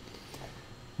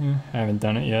I haven't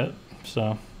done it yet,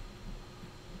 so.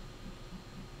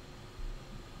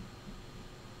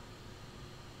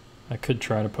 I could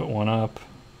try to put one up,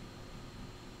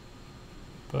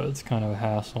 but it's kind of a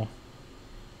hassle.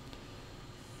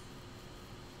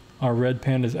 Are red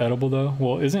pandas edible though?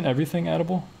 Well, isn't everything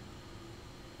edible?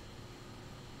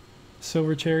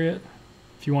 Silver Chariot,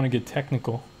 if you want to get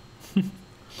technical.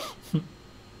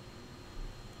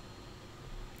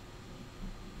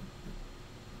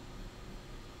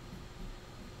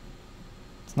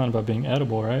 It's not about being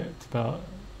edible, right? It's about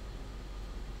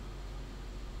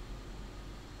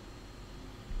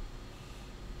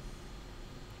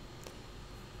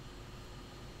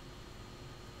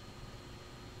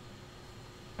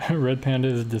red panda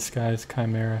is a disguised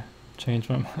chimera. Changed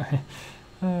my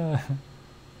mind.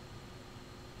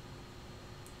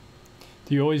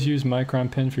 Do you always use micron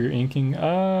pen for your inking?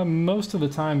 Most of the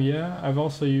time, yeah. I've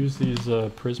also used these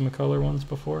Prismacolor ones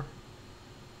before.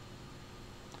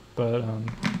 But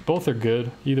both are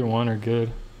good. Either one are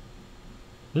good.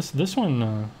 This one,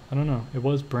 I don't know. It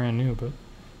was brand new, but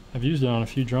I've used it on a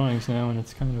few drawings now, and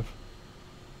it's kind of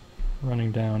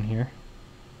running down here.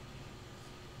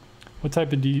 What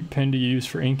type of pen do you use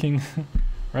for inking?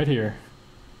 Right here.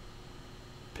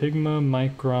 Pigma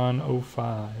Micron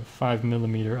 05,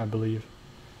 5mm, I believe.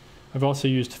 I've also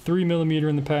used 3mm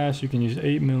in the past. You can use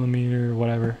 8mm,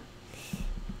 whatever.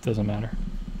 Doesn't matter.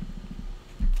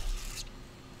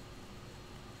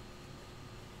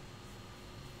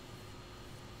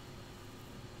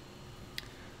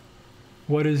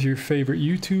 What is your favorite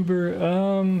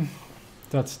YouTuber?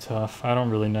 That's tough. I don't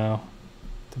really know,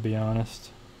 to be honest.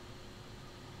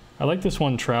 I like this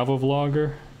one travel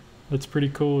vlogger. That's pretty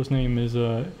cool. His name is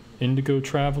Indigo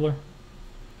Traveler.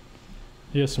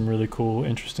 He has some really cool,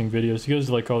 interesting videos. He goes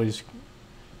to like all these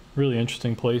really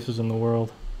interesting places in the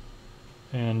world.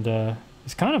 And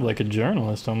he's kind of like a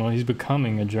journalist almost. He's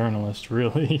becoming a journalist,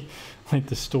 really. Like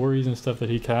the stories and stuff that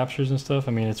he captures and stuff.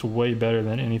 I mean, it's way better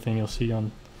than anything you'll see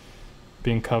on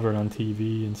being covered on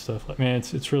TV and stuff. Like, man,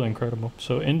 it's really incredible.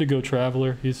 So Indigo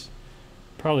Traveler, he's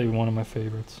probably one of my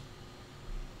favorites.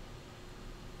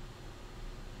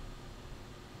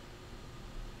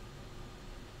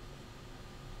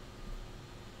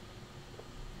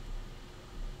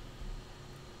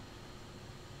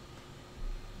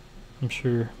 I'm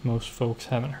sure most folks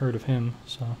haven't heard of him,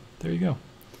 so there you go.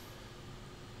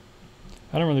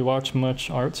 I don't really watch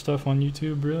much art stuff on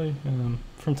YouTube, really.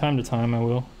 From time to time I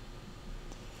will.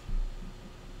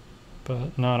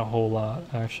 But not a whole lot,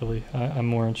 actually. I'm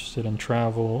more interested in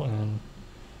travel and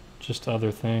just other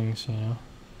things, you know.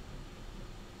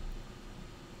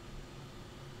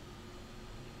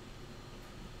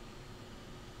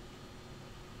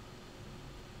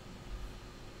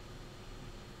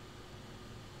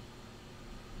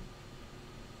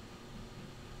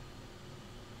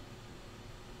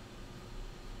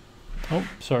 Oh,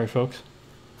 sorry folks.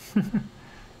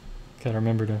 Gotta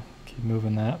remember to keep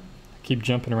moving that. I keep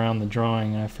jumping around the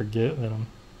drawing and I forget that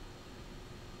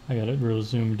I got it real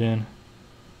zoomed in.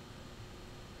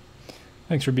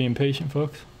 Thanks for being patient,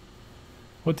 folks.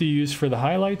 What do you use for the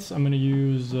highlights? I'm gonna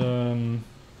use,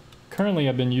 currently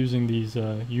I've been using these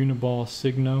Uniball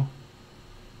Signo.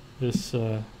 This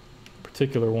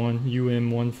particular one,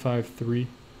 UM153.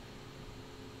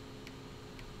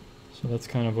 So that's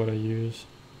kind of what I use.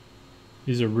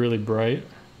 These are really bright.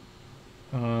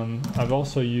 I've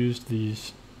also used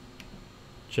these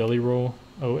Jelly Roll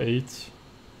 08s.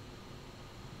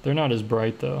 They're not as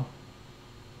bright though,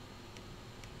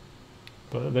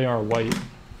 but they are white.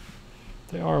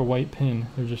 They are a white pin.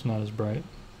 They're just not as bright.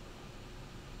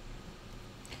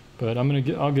 But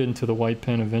I'll get into the white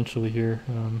pen eventually here.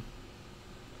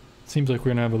 Seems like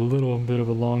we're gonna have a little bit of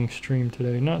a long stream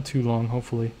today. Not too long,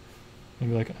 hopefully.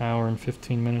 Maybe like an hour and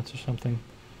 15 minutes or something.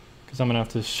 Because I'm gonna have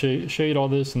to shade all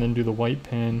this and then do the white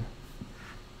pen.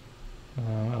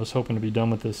 I was hoping to be done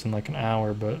with this in like an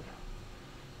hour, but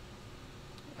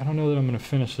I don't know that I'm gonna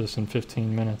finish this in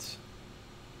 15 minutes.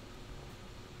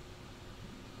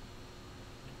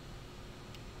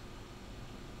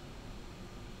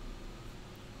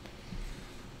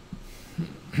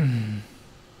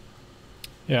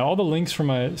 Yeah, all the links for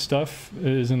my stuff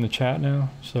is in the chat now,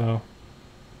 so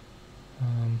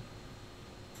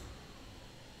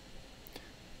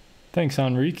thanks,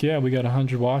 Enrique. Yeah, we got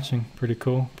 100 watching. Pretty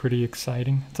cool, pretty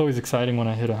exciting. It's always exciting when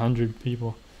I hit 100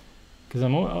 people, because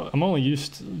I'm only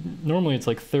used to, normally it's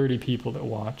like 30 people that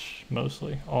watch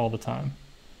mostly all the time.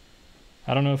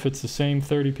 I don't know if it's the same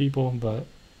 30 people, but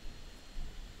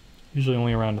usually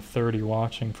only around 30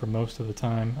 watching for most of the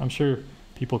time. I'm sure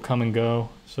people come and go,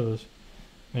 so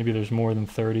maybe there's more than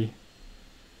 30,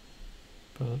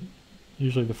 but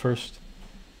usually the first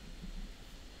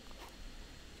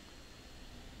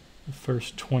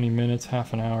 20 minutes,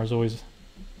 half an hour is always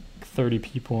 30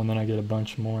 people, and then I get a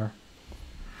bunch more.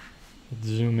 Let's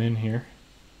zoom in here.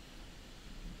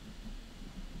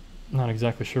 Not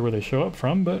exactly sure where they show up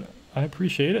from, but I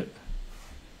appreciate it.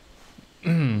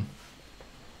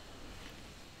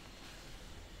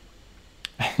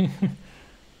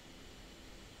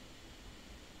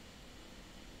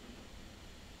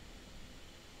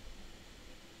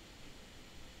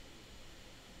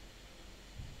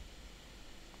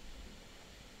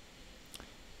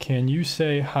 Can you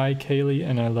say hi, Kaylee,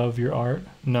 and I love your art?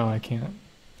 No, I can't.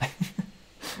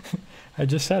 I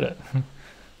just said it.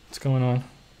 What's going on?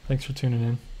 Thanks for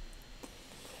tuning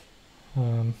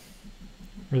in.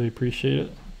 Really appreciate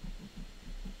it.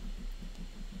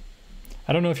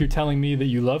 I don't know if you're telling me that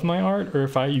you love my art or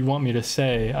if you want me to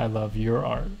say I love your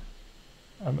art.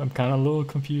 I'm kind of a little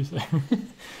confused there.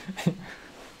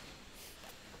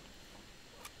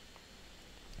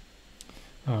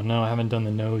 Oh no, I haven't done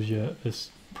the nose yet. This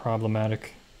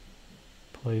problematic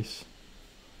place.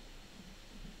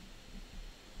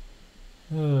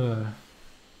 It's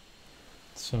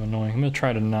so annoying. I'm going to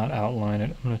try to not outline it.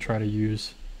 I'm going to try to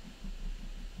use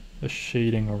the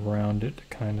shading around it to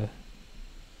kind of...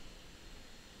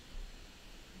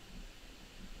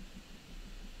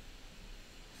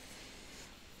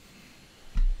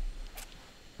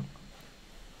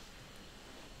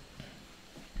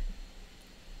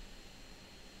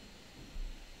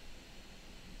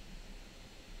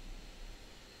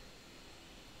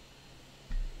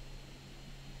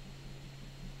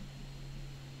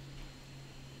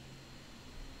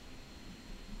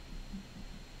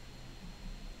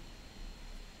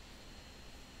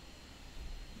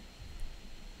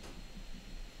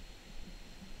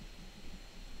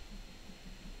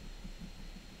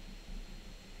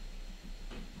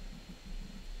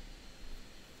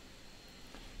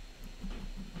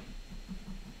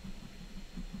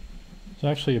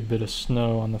 There's actually a bit of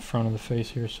snow on the front of the face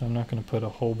here, so I'm not going to put a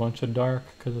whole bunch of dark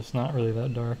because it's not really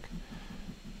that dark.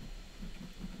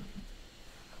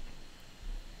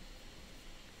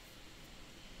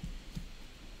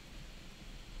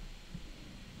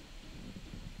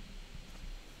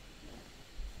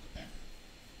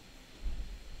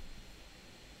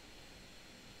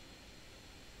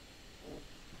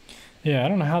 Yeah, I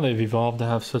don't know how they've evolved to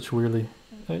have such weirdly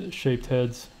shaped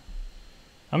heads.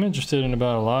 I'm interested in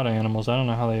about a lot of animals. I don't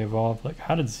know how they evolved. Like,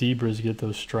 how did zebras get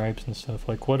those stripes and stuff?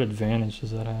 Like, what advantage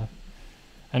does that have?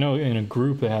 I know in a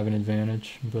group they have an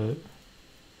advantage, but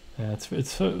yeah,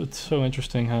 it's so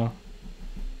interesting how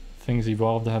things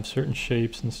evolve to have certain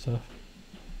shapes and stuff.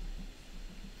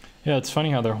 Yeah, it's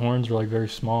funny how their horns are like very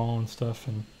small and stuff,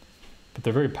 but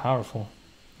they're very powerful.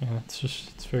 Yeah,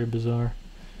 it's very bizarre.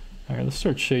 All right, let's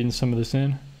start shading some of this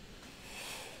in.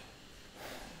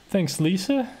 Thanks,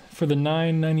 Lisa, for the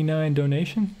 $9.99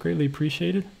 donation. Greatly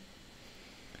appreciated.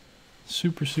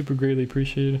 Super, super greatly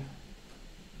appreciated.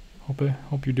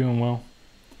 Hope you're doing well.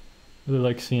 Really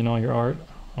like seeing all your art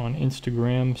on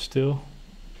Instagram still.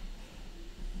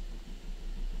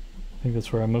 I think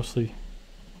that's where I mostly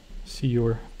see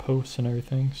your posts and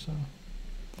everything, so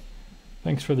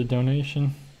thanks for the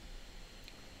donation.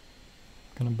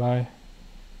 Gonna buy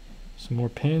some more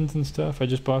pens and stuff. I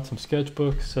just bought some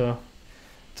sketchbooks, so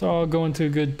It's all going to a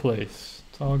good place.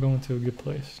 It's all going to a good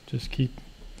place.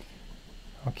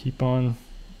 I'll keep on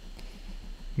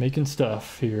making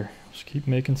stuff here. Just keep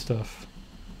making stuff.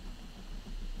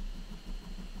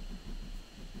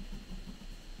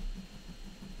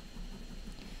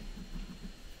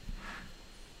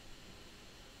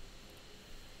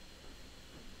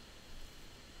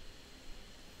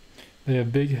 They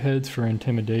have big heads for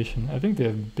intimidation. I think they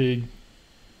have big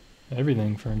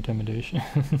everything for intimidation.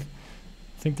 I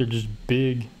think they're just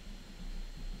big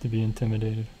to be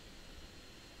intimidated.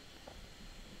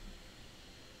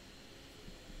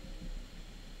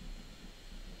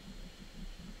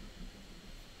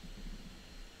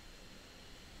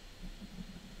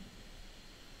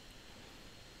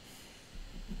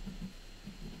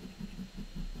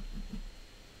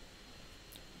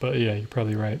 But yeah, you're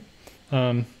probably right.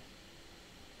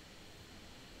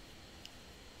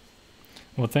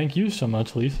 Well, thank you so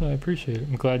much, Lisa. I appreciate it.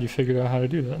 I'm glad you figured out how to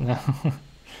do that now.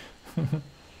 I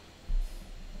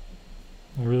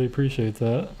really appreciate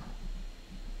that.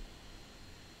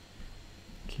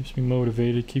 Keeps me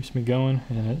motivated, keeps me going,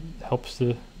 and it helps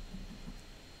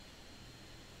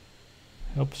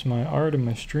my art and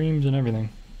my streams and everything.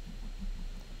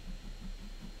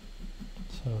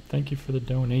 So thank you for the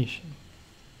donation.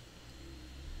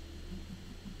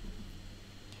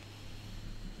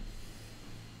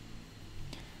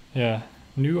 Yeah,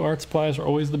 new art supplies are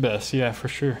always the best. Yeah, for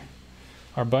sure.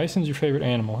 Are bisons your favorite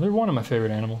animal? They're one of my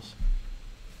favorite animals.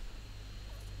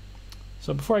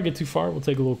 So before I get too far, we'll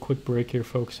take a little quick break here,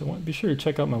 folks. Be sure to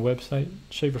check out my website,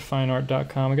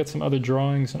 shaverfineart.com. I got some other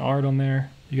drawings and art on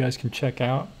there you guys can check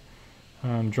out.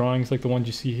 Drawings like the ones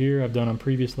you see here I've done on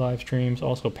previous live streams.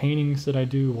 Also paintings that I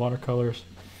do, watercolors.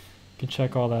 You can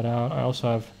check all that out. I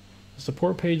also have a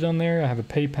support page on there. I have a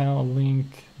PayPal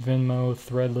link, Venmo,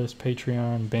 Threadless,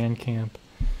 Patreon, Bandcamp,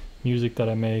 music that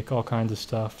I make, all kinds of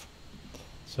stuff.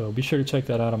 So be sure to check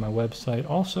that out on my website.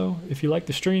 Also, if you like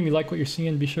the stream, you like what you're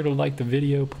seeing, be sure to like the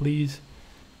video, please.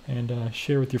 And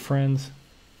share with your friends,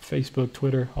 Facebook,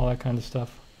 Twitter, all that kind of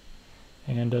stuff.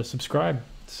 And subscribe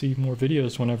to see more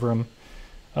videos whenever I'm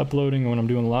uploading, when I'm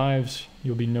doing lives.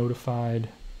 You'll be notified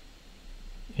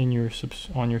in your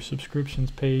on your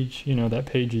subscriptions page. You know, that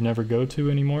page you never go to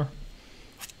anymore.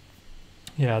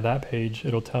 Yeah, that page,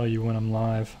 it'll tell you when I'm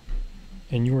live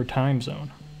in your time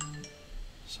zone.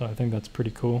 So I think that's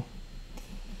pretty cool.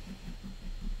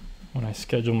 When I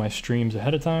schedule my streams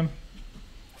ahead of time.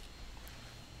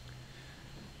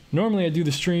 Normally I do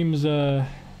the streams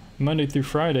Monday through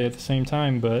Friday at the same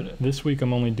time, but this week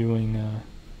I'm only doing,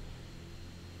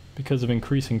 because of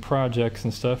increasing projects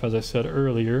and stuff, as I said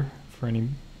earlier,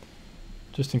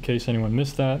 just in case anyone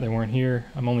missed that, they weren't here,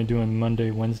 I'm only doing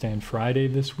Monday, Wednesday, and Friday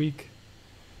this week.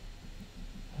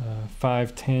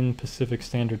 5:10 Pacific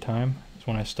Standard Time is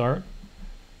when I start.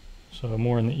 So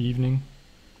more in the evening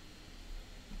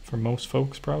for most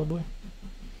folks probably.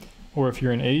 Or if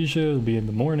you're in Asia, it'll be in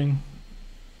the morning,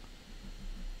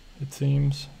 it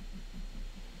seems.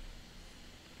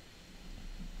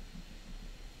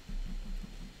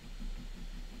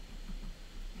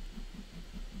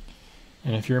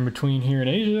 And if you're in between here in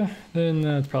Asia, then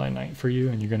it's probably night for you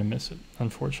and you're going to miss it,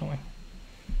 unfortunately.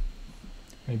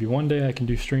 Maybe one day I can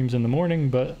do streams in the morning,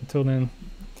 but until then,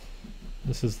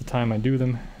 this is the time I do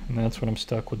them, and that's what I'm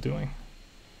stuck with doing.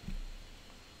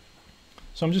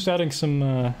 So I'm just adding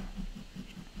some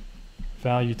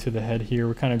value to the head here.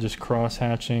 We're kind of just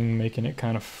cross-hatching, making it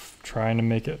kind of, trying to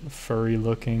make it furry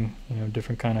looking, you know,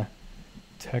 different kind of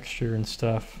texture and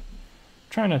stuff.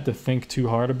 Trying not to think too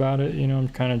hard about it, you know, I'm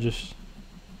kind of just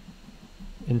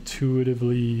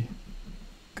intuitively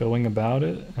going about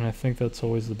it, and I think that's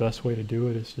always the best way to do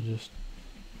it, is to just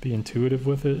be intuitive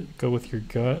with it, go with your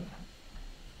gut.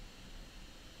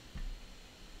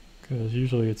 Because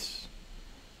usually it's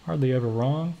hardly ever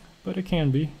wrong, but it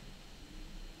can be.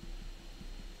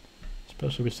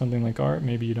 Especially with something like art,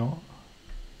 maybe you don't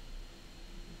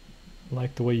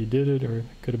like the way you did it, or it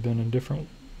could have been a different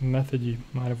method you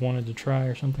might have wanted to try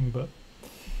or something, but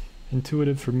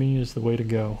intuitive for me is the way to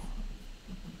go.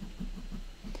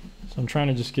 So I'm trying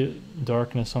to just get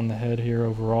darkness on the head here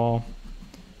overall,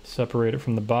 separate it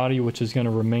from the body, which is going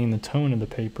to remain the tone of the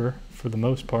paper for the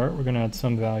most part. We're going to add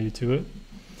some value to it.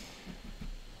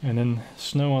 And then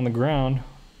snow on the ground,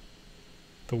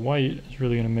 the white is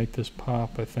really going to make this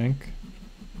pop, I think.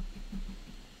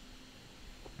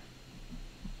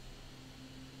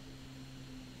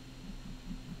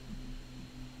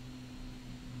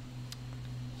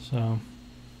 So,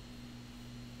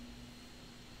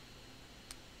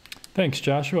 thanks,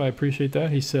 Joshua. I appreciate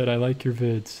that. He said, I like your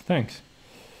vids. Thanks.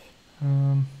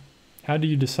 How do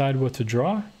you decide what to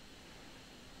draw?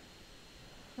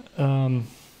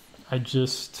 I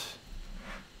just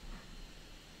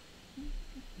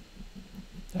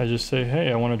say,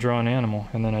 hey, I want to draw an animal,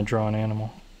 and then I draw an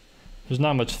animal. There's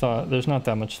not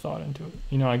that much thought into it.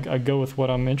 You know, I go with what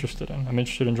I'm interested in. I'm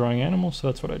interested in drawing animals, so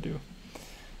that's what I do.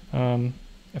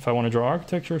 If I want to draw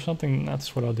architecture or something,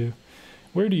 that's what I'll do.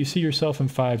 Where do you see yourself in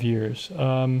 5 years?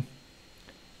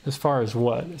 As far as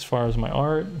what? As far as my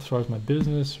art, as far as my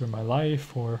business, or my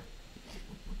life, or...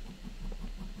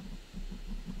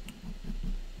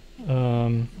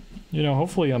 you know,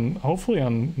 hopefully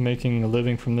I'm making a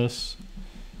living from this,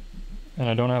 and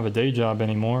I don't have a day job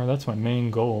anymore. That's my main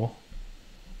goal,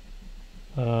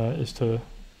 is to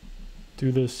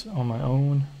do this on my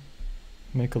own,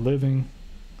 make a living.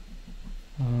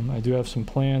 I do have some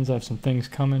plans. I have some things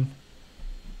coming.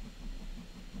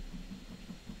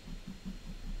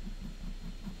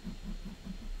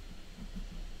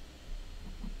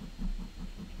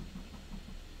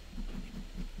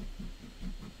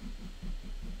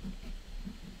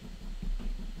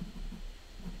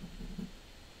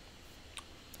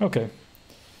 Okay.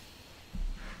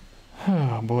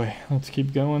 Oh boy, let's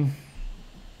keep going.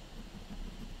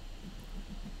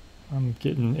 I'm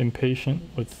getting impatient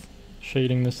with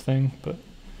shading this thing, but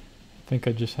I think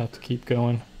I just have to keep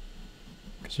going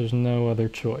because there's no other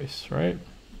choice, right?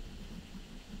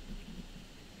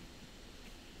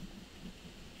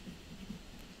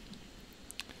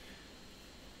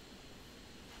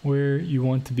 Where you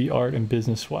want to be art and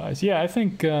business wise. Yeah, I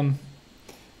think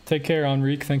take care,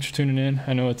 Enrique. Thanks for tuning in.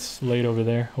 I know it's late over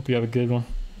there. Hope you have a good one.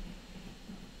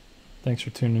 Thanks for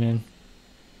tuning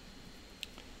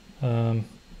in.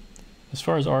 As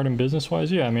far as art and business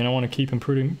wise, yeah, I mean, I want to keep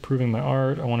improving my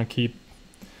art. I'm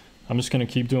just going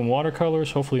to keep doing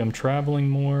watercolors. Hopefully I'm traveling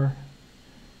more,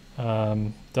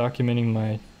 documenting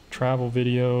my travel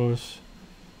videos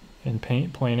and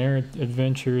plein air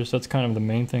adventures. That's kind of the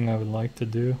main thing I would like to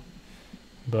do.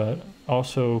 But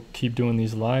also keep doing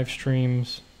these live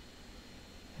streams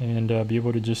and be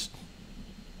able to just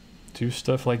do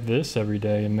stuff like this every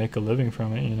day and make a living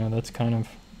from it. You know, that's kind of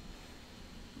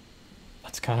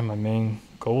my main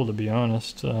goal, to be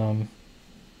honest. You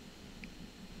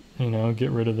know,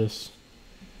 get rid of this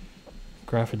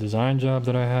graphic design job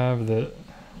that I have that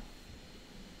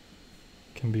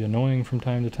can be annoying from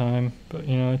time to time, but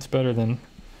you know, it's better than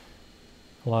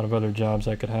a lot of other jobs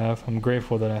I could have. I'm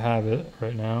grateful that I have it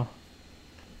right now,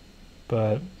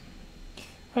 but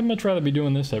I'd much rather be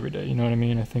doing this every day, you know what I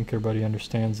mean? I think everybody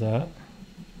understands that.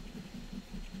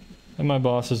 And my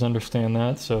bosses understand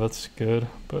that, so that's good,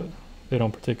 but they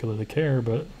don't particularly care,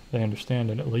 but they understand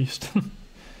it at least.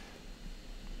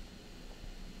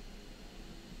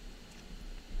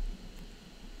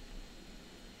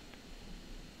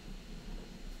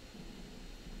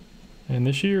 And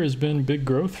this year has been big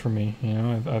growth for me. You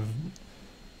know,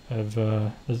 this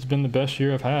has been the best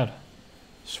year I've had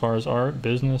as far as art,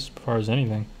 business, as far as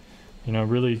anything. You know,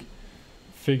 really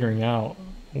figuring out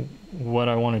what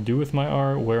I want to do with my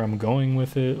art, where I'm going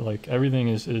with it. Like everything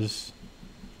has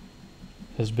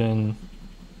been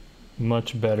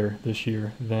much better this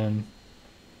year than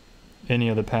any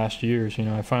of the past years. You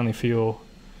know, I finally feel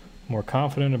more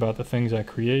confident about the things I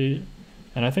create.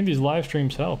 And I think these live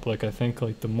streams help. Like, I think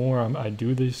like the more I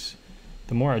do this,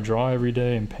 the more I draw every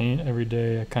day and paint every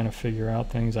day, I kind of figure out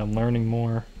things. I'm learning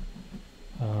more.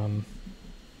 You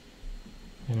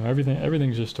know,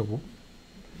 everything's just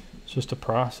a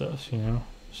process, you know.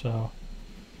 So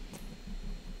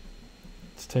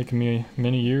it's taken me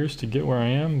many years to get where I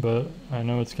am, but I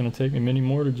know it's going to take me many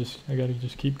more to I got to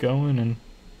just keep going and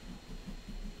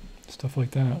stuff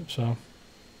like that. So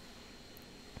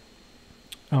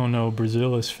I don't know,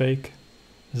 Brazil is fake.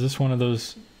 Is this one of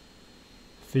those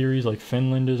theories like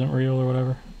Finland isn't real or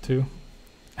whatever, too?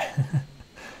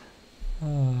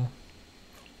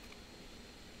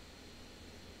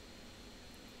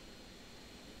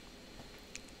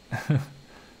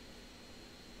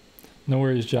 No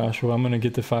worries, Joshua. I'm going to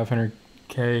get to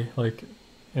 500K like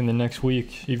in the next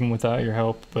week, even without your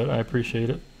help, but I appreciate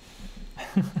it.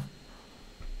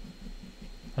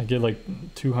 I get like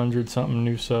 200 something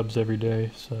new subs every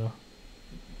day, so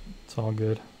it's all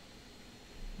good.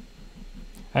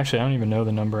 Actually, I don't even know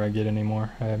the number I get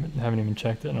anymore. I haven't even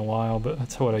checked it in a while, but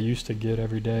that's what I used to get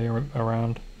every day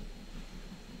around.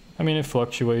 I mean, it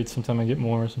fluctuates. Sometimes I get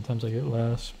more, sometimes I get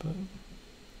less, but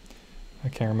I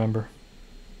can't remember.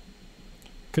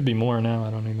 Could be more now, I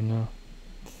don't even know.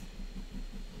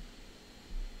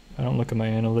 I don't look at my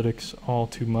analytics all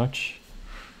too much.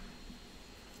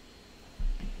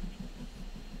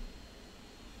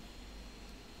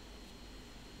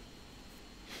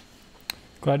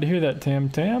 Glad to hear that, Tam.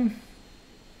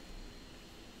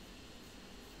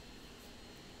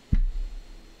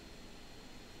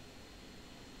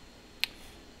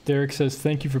 Derek says,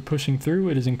 thank you for pushing through.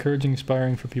 It is encouraging,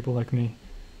 inspiring for people like me.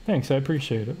 Thanks, I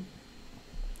appreciate it.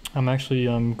 I'm actually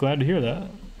glad to hear that,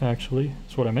 actually.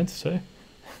 That's what I meant to say.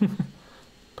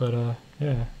 But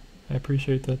yeah, I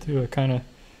appreciate that too. I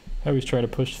always try to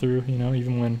push through, you know,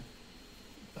 even when,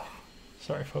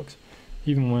 sorry folks,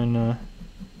 even when I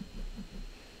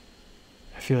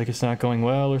feel like it's not going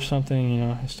well or something, you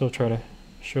know, I still try to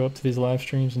show up to these live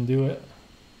streams and do it.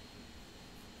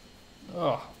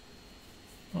 Oh,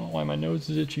 I don't know why my nose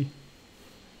is itchy.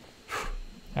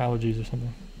 Allergies or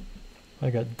something. I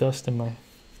got dust in my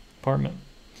apartment.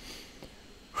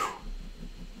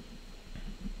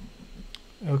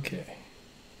 Okay.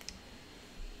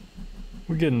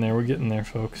 We're getting there,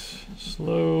 folks.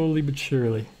 Slowly but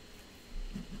surely.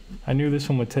 I knew this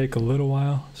one would take a little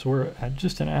while, so we're at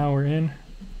just an hour in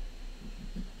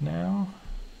now.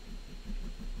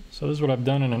 So this is what I've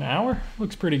done in an hour.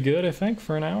 Looks pretty good, I think,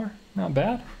 for an hour. Not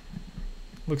bad.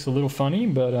 Looks a little funny,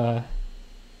 but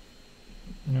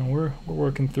you know, we're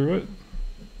working through it.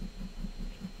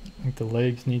 I think the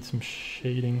legs need some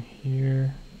shading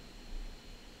here,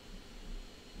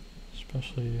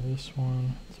 especially this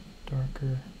one. It's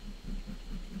darker.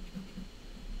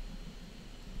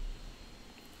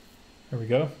 There we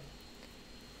go.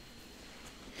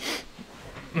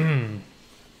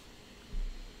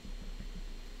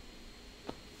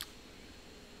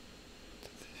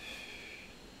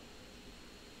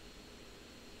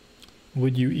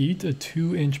 Would you eat a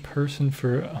 2-inch person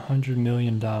for $100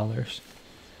 million?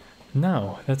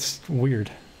 No, that's weird.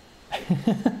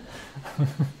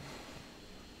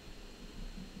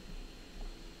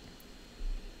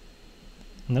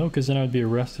 No, because then I would be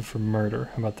arrested for murder.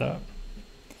 How about that?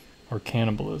 Or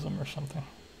cannibalism or something.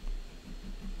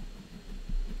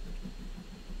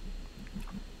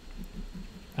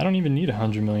 I don't even need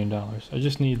 $100 million. I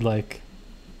just need, like,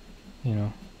 you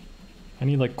know, I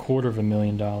need like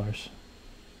 $250,000.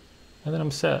 And then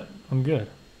I'm set. I'm good.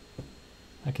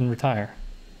 I can retire.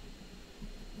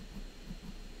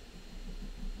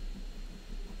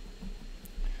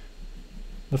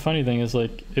 The funny thing is,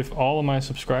 like, if all of my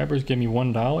subscribers give me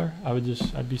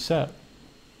 $1, I'd be set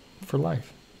for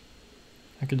life.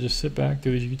 I could just sit back,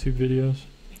 do these YouTube videos,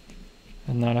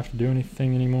 and not have to do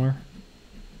anything anymore.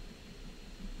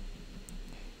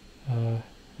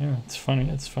 Yeah, it's funny.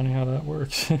 It's funny how that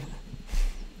works.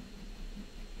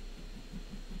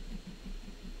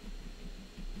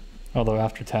 Although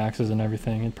after taxes and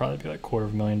everything, it'd probably be like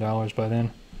 $250,000 by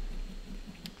then.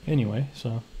 Anyway,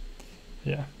 so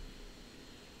yeah.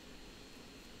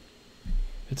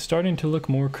 It's starting to look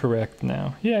more correct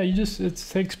now. Yeah, it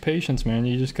takes patience, man.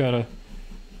 You just gotta,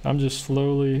 I'm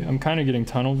kind of getting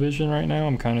tunnel vision right now.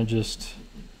 I'm kind of just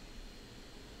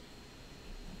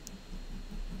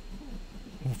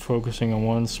focusing on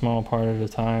one small part at a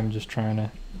time, just trying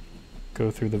to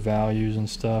go through the values and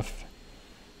stuff.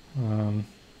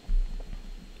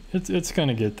 It's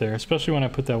gonna get there, especially when I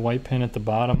put that white pen at the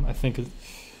bottom. I think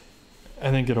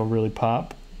it'll really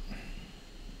pop.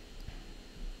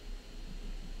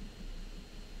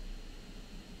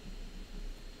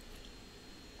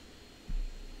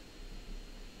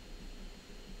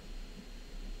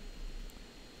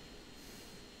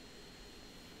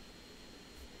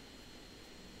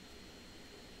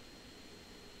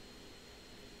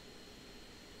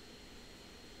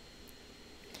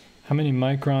 How many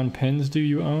Micron pens do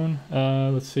you own?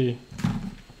 Let's see.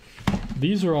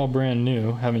 These are all brand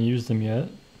new. Haven't used them yet.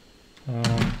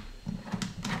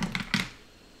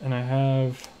 And I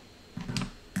have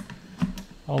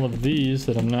all of these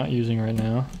that I'm not using right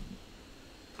now.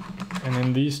 And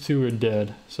then these two are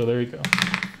dead. So there you go.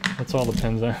 That's all the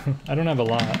pens I don't have a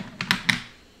lot. I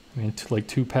mean, like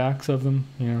 2 packs of them,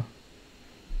 you know.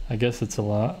 I guess it's a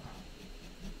lot.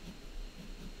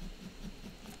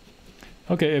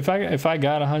 Okay, if I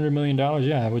got $100 million,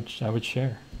 yeah, I would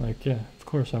share. Like, yeah, of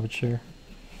course I would share.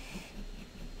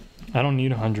 I don't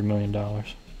need $100 million. I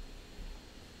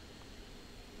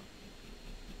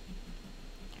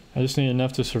just need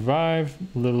enough to survive,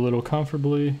 live a little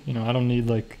comfortably. You know, I don't need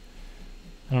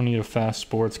a fast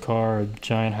sports car or a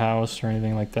giant house or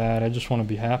anything like that. I just want to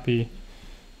be happy.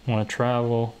 I want to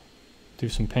travel, do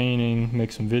some painting,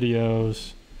 make some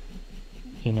videos.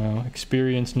 You know,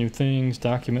 experience new things,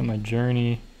 document my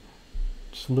journey,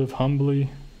 just live humbly.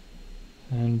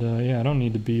 And yeah, I don't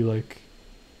need to be like,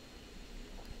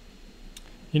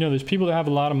 you know, there's people that have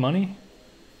a lot of money.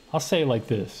 I'll say it like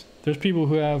this. There's people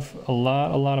who have a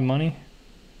lot of money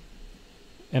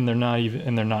and they're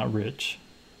not rich.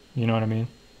 You know what I mean?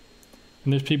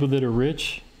 And there's people that are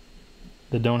rich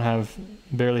that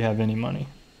barely have any money.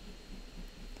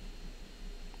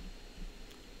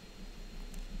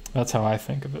 That's how I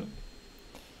think of it.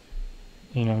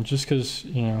 You know, just because,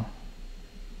 you know,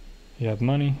 you have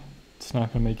money, it's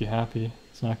not going to make you happy.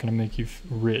 It's not going to make you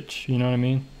rich. You know what I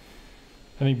mean?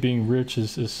 I think being rich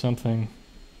is something,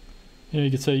 you know,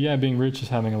 you could say, yeah, being rich is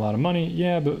having a lot of money.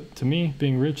 Yeah, but to me,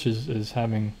 being rich is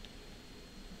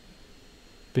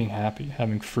being happy,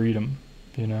 having freedom,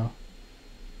 you know?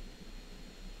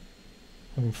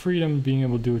 Having freedom, being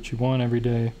able to do what you want every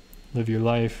day, live your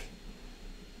life.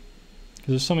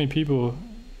 Because there's so many people,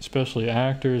 especially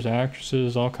actors,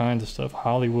 actresses, all kinds of stuff.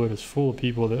 Hollywood is full of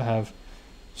people that have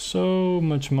so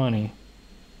much money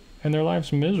and their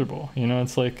life's miserable. You know,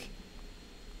 it's like,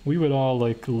 we would all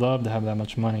like love to have that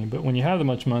much money, but when you have that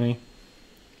much money,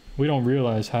 we don't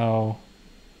realize how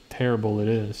terrible it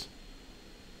is.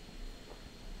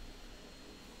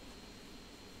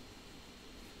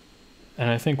 And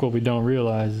I think what we don't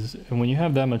realize is when you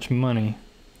have that much money,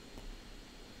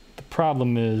 the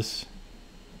problem is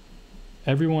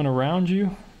everyone around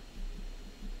you,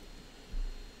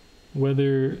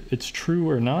 whether it's true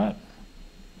or not,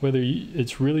 whether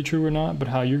it's really true or not, but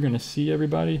how you're going to see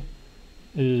everybody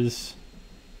is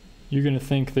you're going to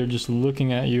think they're just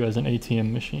looking at you as an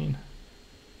ATM machine.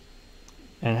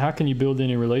 And how can you build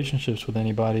any relationships with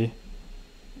anybody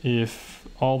if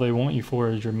all they want you for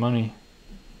is your money?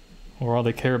 Or all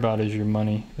they care about is your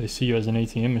money. They see you as an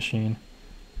ATM machine.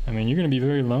 I mean, you're going to be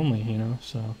very lonely, you know,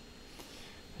 so.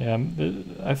 Yeah,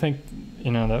 I think,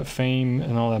 you know, that fame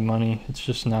and all that money, it's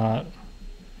just not,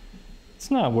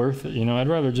 it's not worth it, you know. I'd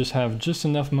rather just have just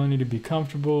enough money to be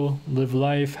comfortable, live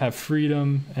life, have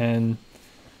freedom, and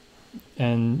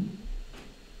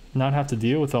not have to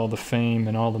deal with all the fame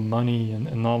and all the money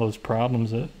and all those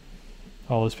problems that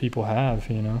all those people have,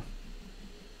 you know.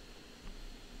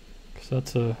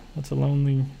 That's a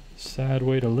lonely, sad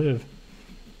way to live.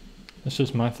 That's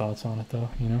just my thoughts on it, though.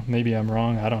 You know, maybe I'm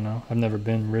wrong. I don't know. I've never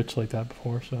been rich like that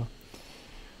before, so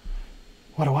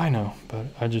what do I know? But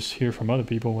I just hear from other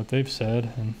people what they've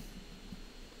said, and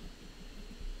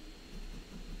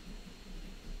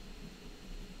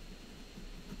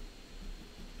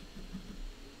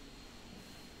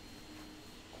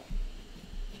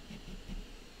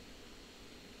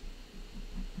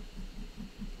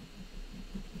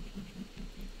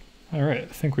all right, I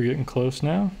think we're getting close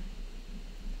now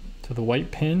to the white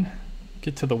pin.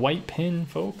 Get to the white pin,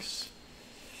 folks.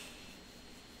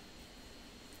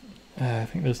 I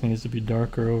think this needs to be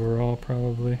darker overall,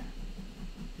 probably,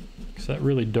 because that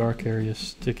really dark area is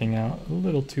sticking out a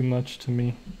little too much to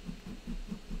me.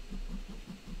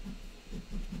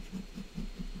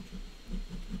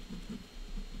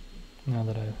 Now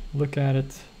that I look at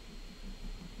it.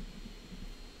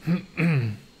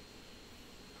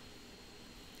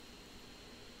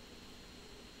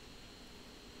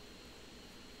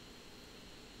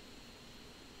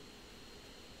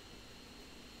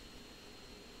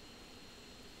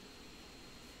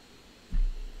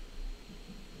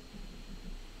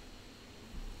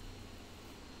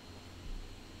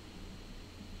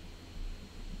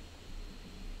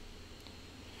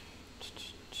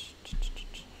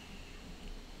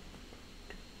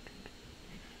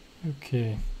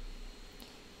 Okay, I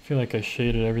feel like I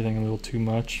shaded everything a little too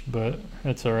much, but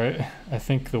that's all right. I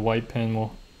think the white pen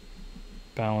will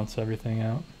balance everything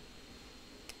out.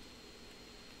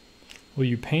 Will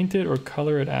you paint it or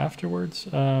color it afterwards?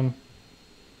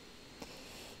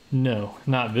 No,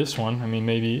 not this one. I mean,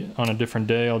 maybe on a different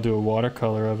day I'll do a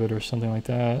watercolor of it or something like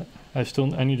that. I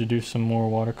need to do some more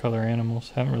watercolor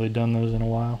animals. Haven't really done those in a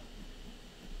while.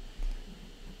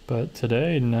 But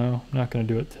today, no, I'm not going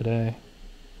to do it today.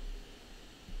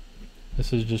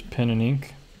 This is just pen and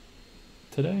ink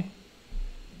today.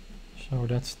 So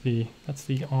that's the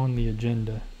on the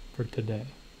agenda for today.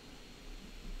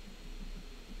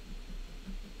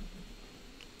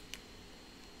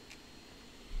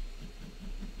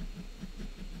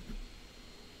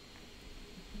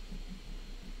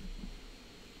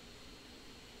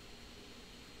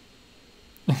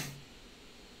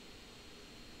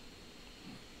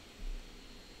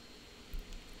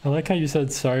 I like how you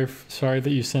said sorry that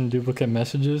you send duplicate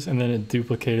messages, and then it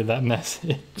duplicated that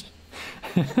message.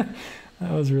 That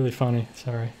was really funny.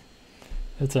 Sorry.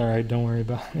 It's all right. Don't worry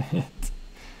about it.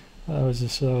 That was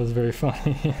very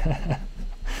funny.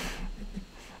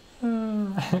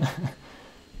 Oh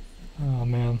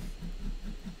man,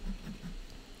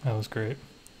 that was great.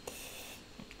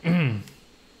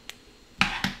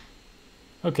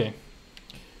 Okay,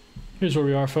 here's where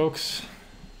we are, folks.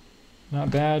 Not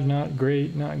bad, not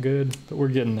great, not good, but we're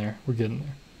getting there. We're getting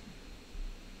there.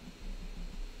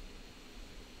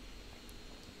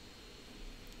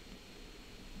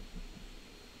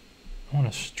 I want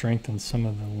to strengthen some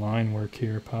of the line work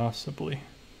here, possibly.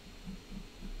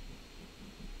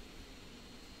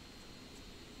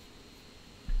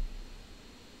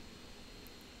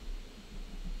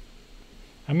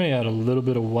 I may add a little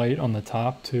bit of white on the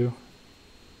top too.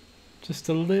 Just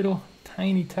a little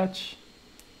tiny touch.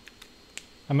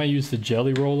 I might use the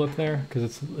jelly roll up there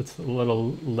because it's a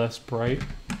little less bright.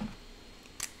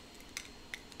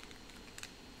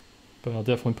 But I'll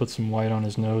definitely put some white on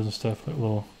his nose and stuff, like a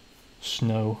little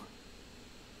snow.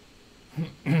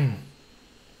 I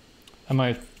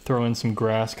might throw in some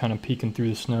grass kind of peeking through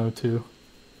the snow too,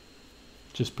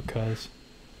 just because.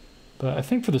 But I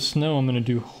think for the snow I'm going to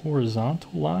do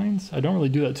horizontal lines. I don't really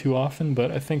do that too often,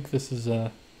 but I think this is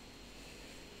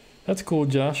that's cool,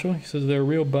 Joshua. He says there are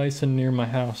real bison near my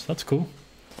house. That's cool.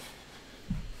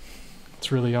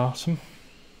 It's really awesome.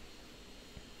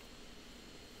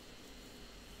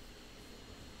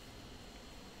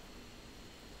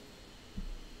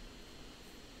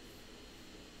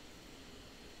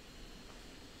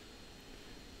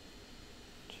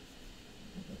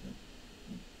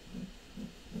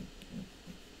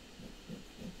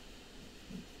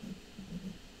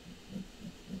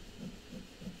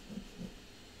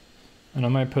 And I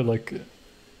might put like,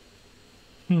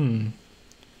 yeah,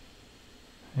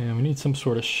 we need some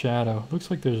sort of shadow. Looks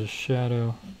like there's a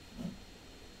shadow.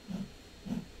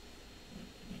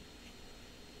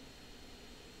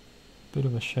 Bit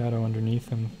of a shadow underneath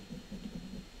him.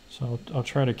 So I'll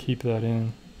try to keep that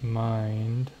in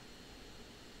mind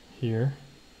here.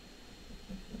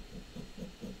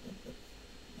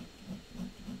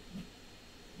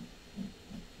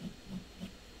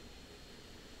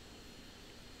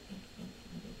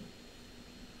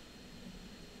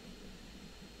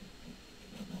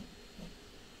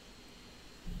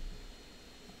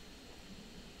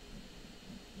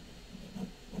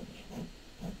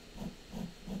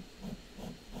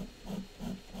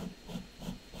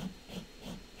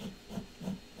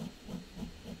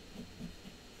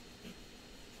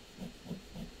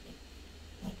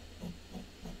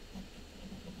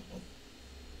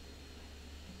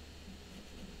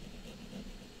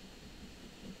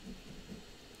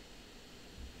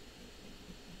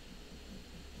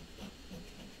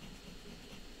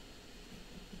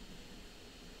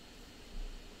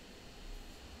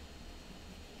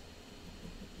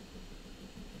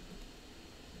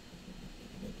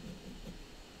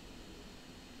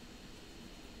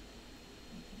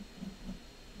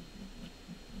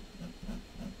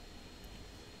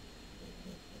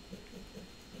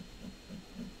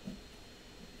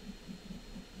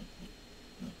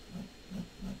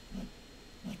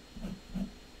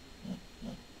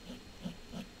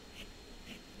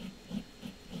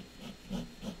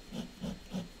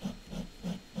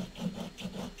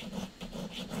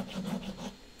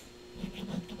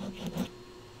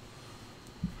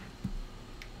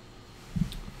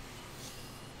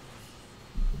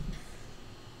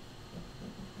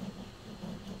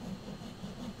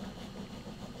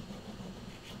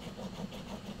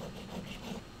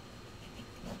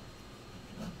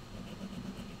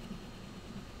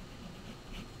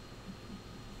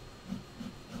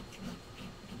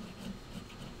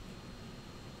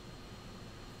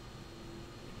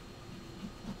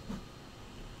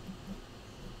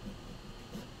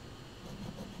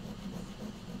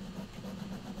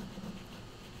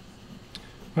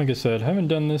 Like I said, haven't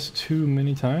done this too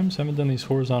many times. Haven't done these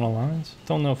horizontal lines.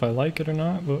 Don't know if I like it or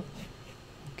not, but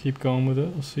keep going with it.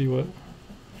 We'll see what.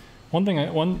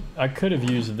 I could have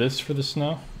used this for the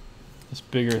snow, this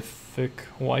bigger, thick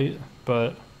white,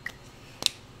 but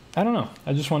I don't know.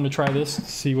 I just wanted to try this to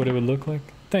see what it would look like.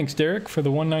 Thanks, Derek, for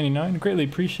the $1.99. Greatly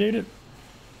appreciate it.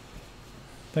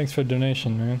 Thanks for the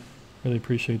donation, man. Really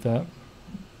appreciate that.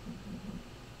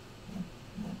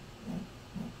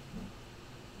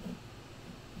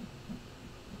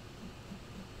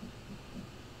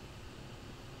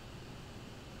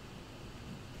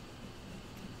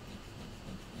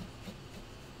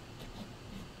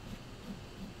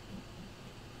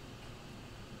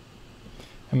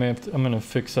 I'm going to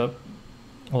fix up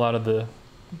a lot of the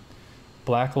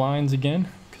black lines again,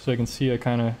 because I can see I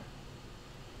kind of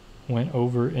went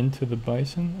over into the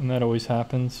bison, and that always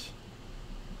happens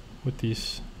with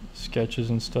these sketches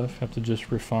and stuff. Have to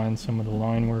just refine some of the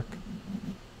line work.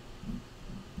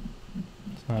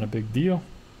 It's not a big deal.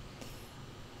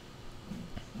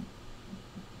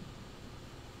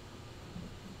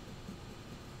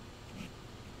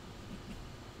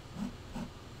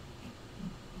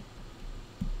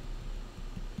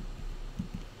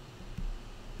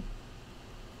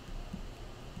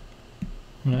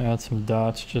 I'm going to add some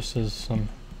dots just as some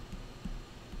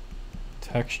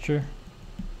texture.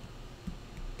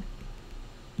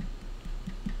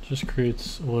 Just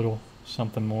creates a little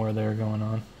something more there going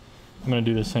on. I'm gonna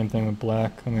do the same thing with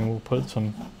black. I mean, we'll put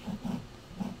some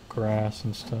grass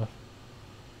and stuff,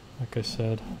 like I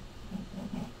said.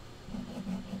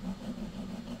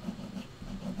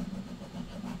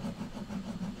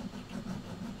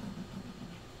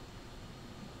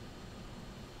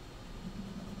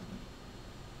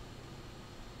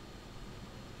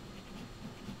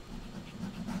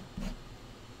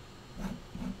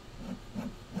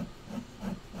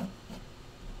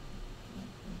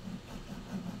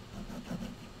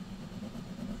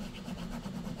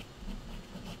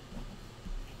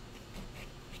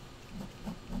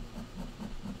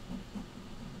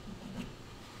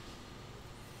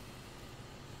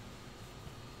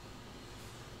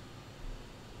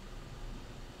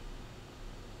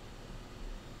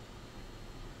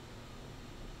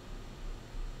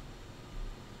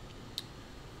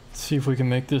 See if we can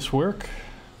make this work.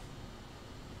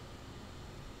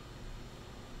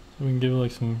 So we can give it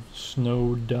like some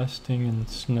snow dusting and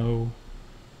snowy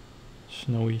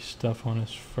stuff on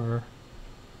his fur.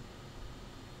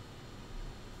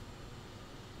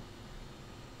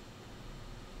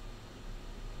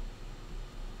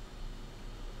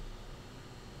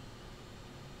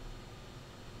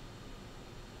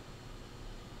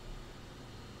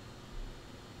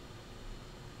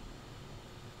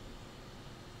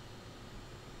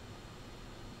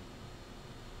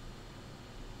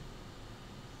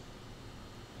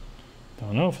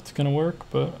 Don't know if it's gonna work,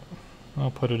 but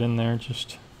I'll put it in there,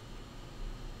 just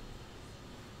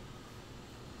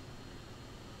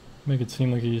make it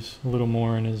seem like he's a little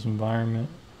more in his environment.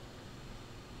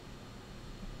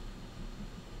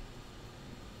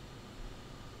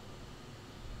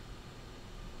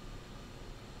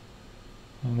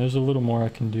 And there's a little more I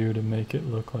can do to make it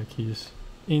look like he's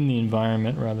in the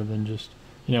environment rather than just,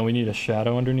 you know, we need a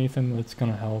shadow underneath him that's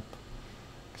gonna help.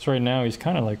 Because right now he's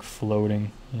kind of like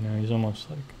floating, you know, he's almost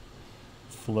like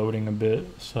floating a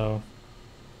bit, so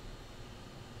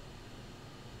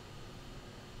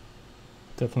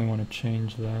definitely want to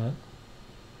change that.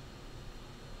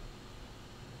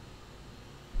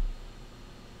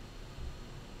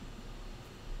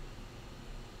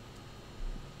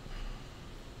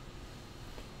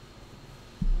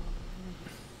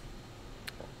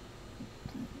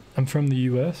 I'm from the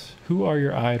US. Who are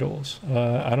your idols?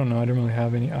 I don't know. I don't really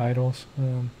have any idols.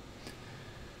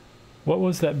 What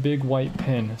was that big white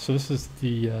pen? So this is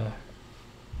the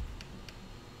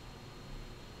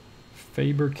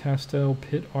Faber-Castell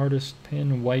Pit Artist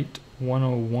Pen White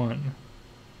 101.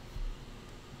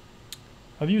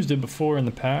 I've used it before in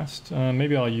the past.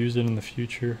 Maybe I'll use it in the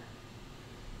future.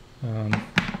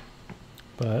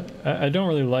 But I don't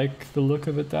really like the look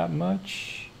of it that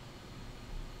much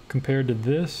compared to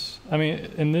this. I mean,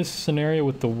 in this scenario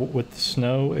with the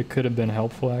snow, it could have been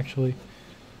helpful actually.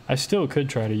 I still could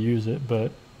try to use it,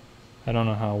 but I don't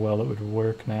know how well it would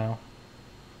work now.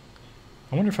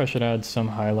 I wonder if I should add some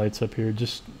highlights up here.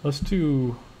 Just let's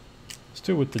do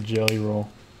it with the jelly roll.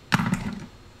 I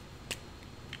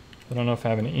don't know if I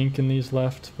have any ink in these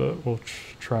left, but we'll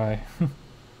try. Let's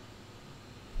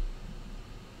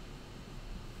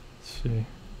see.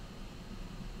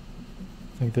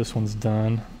 I think this one's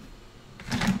done.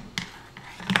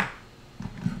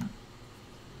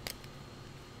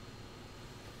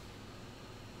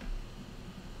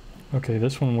 Okay,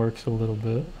 this one works a little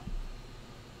bit.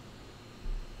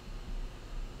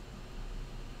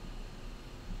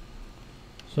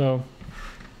 So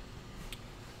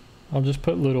I'll just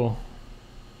put little,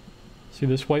 see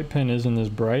this white pen isn't as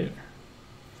bright,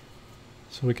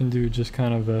 so we can do just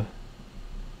kind of a,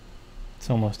 it's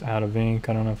almost out of ink.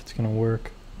 I don't know if it's gonna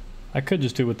work. I could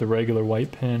just do it with the regular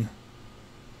white pen.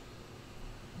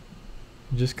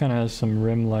 It just kind of has some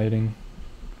rim lighting,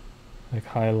 like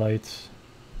highlights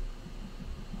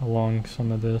along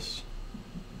some of this.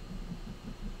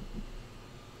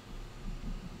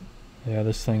 Yeah,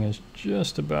 this thing is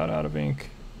just about out of ink.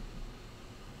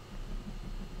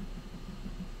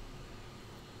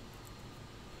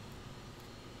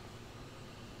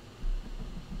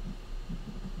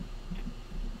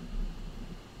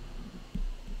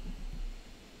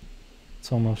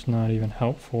 It's almost not even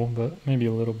helpful, but maybe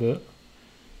a little bit.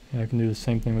 Yeah, I can do the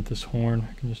same thing with this horn.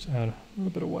 I can just add a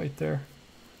little bit of white there.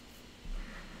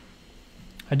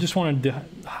 I just wanted the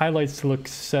highlights to look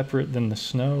separate than the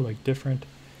snow, like different.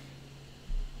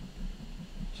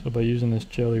 So by using this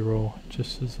jelly roll, it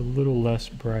just is a little less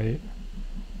bright.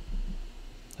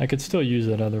 I could still use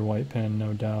that other white pen,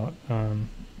 no doubt. You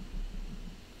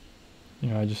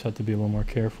know, I just have to be a little more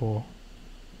careful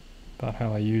about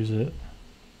how I use it.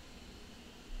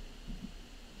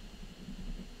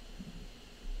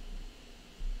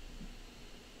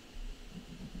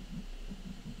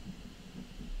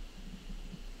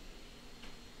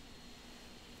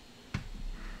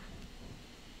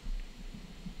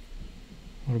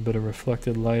 little bit of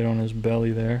reflected light on his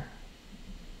belly there.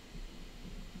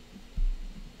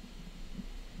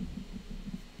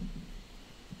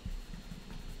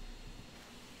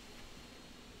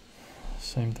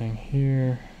 Same thing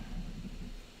here.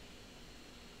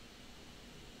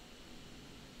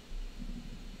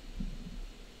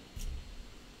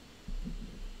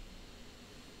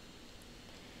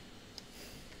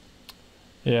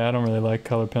 Yeah, I don't really like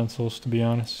color pencils, to be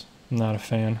honest. I'm not a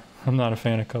fan. I'm not a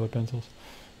fan of color pencils.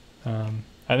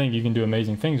 I think you can do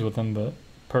amazing things with them, but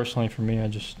personally for me,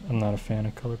 I'm not a fan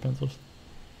of color pencils.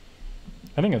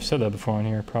 I think I've said that before on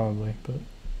here, probably, but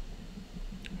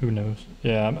who knows?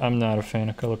 Yeah, I'm not a fan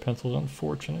of color pencils,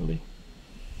 unfortunately.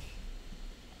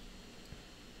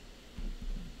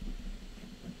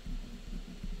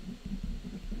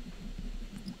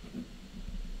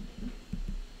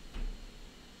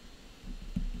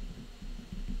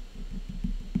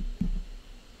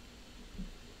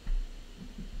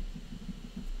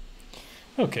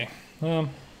 Okay,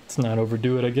 let's not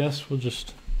overdo it, I guess. We'll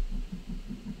just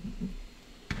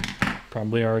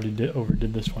probably already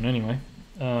overdid this one anyway.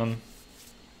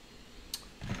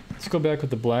 Let's go back with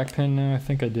the black pen now. I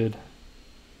think I did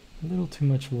a little too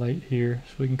much light here,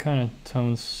 so we can kind of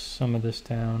tone some of this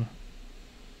down.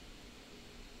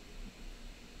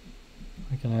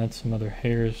 I can add some other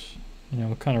hairs, you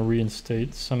know, kind of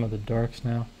reinstate some of the darks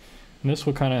now. And this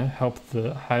will kind of help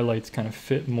the highlights kind of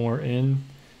fit more in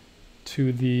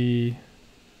to the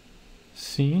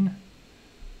scene,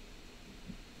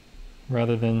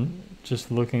 rather than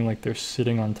just looking like they're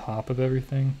sitting on top of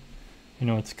everything. You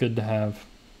know, it's good to have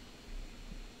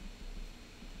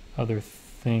other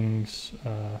things,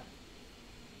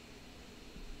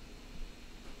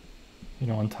 you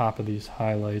know, on top of these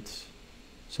highlights,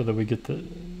 so that we get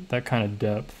that kind of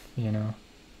depth, you know.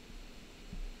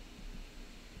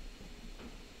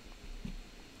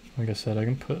 Like I said, I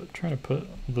can try to put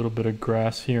a little bit of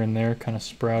grass here and there, kind of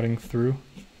sprouting through.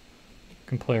 I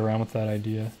can play around with that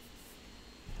idea.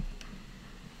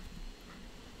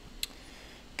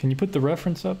 Can you put the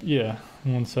reference up? Yeah,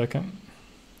 in 1 second.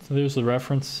 So there's the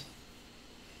reference.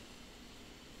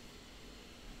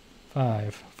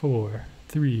 5, 4,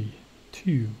 3,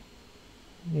 2,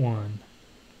 1.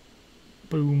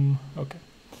 Boom. Okay.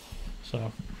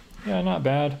 So, yeah, not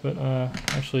bad, but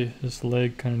actually this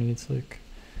leg kind of needs, like,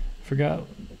 I forgot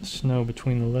snow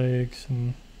between the legs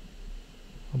and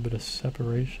a little bit of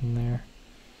separation there.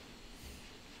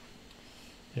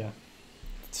 Yeah,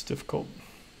 it's difficult.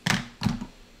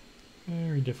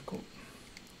 Very difficult.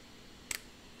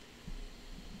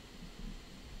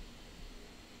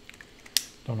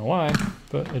 Don't know why,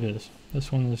 but it is. This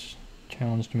one has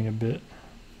challenged me a bit.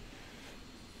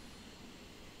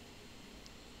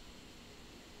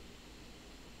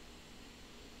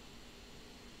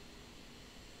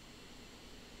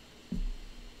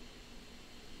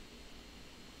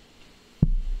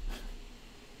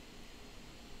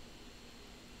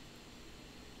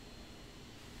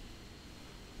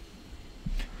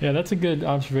 Yeah, that's a good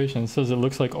observation. It says it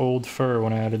looks like old fur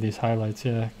when I added these highlights.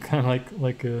 Yeah, kind of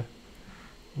like a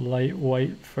light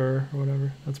white fur or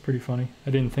whatever. That's pretty funny.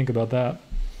 I didn't think about that.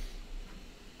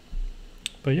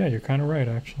 But yeah, you're kind of right,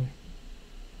 actually.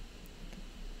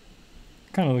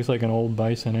 Kind of looks like an old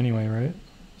bison anyway, right?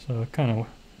 So it kind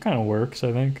of works,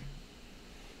 I think.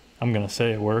 I'm gonna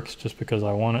say it works just because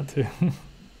I want it to.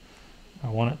 I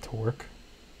want it to work.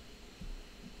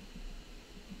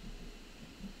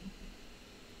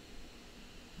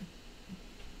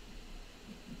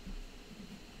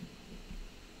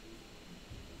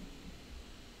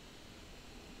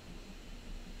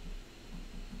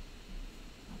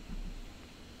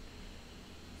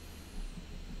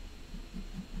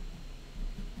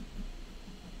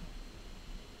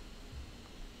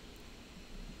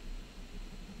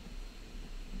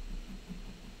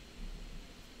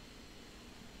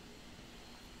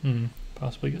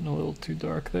 Possibly getting a little too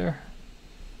dark there.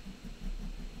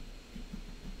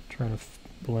 Try to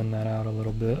blend that out a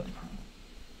little bit.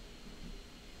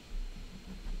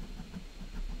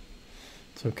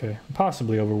 It's okay. I'm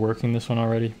possibly overworking this one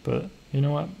already, but you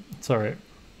know what? It's alright.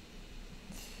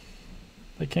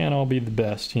 They can't all be the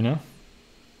best, you know?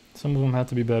 Some of them have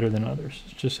to be better than others.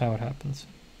 It's just how it happens.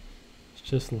 It's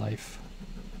just life.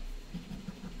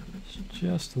 It's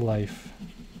just life.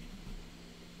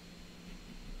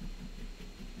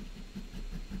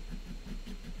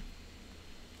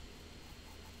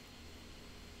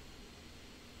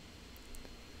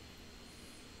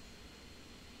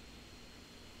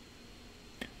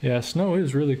 Yeah, snow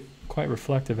is really quite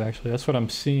reflective, actually. That's what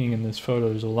I'm seeing in this photo.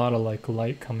 There's a lot of like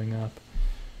light coming up.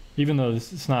 Even though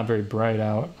it's not very bright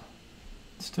out,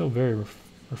 it's still very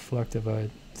reflective.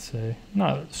 I say.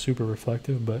 Not super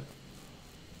reflective, but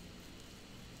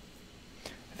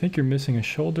I think you're missing a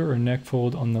shoulder or neck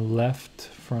fold on the left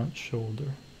front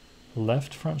shoulder.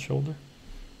 Left front shoulder?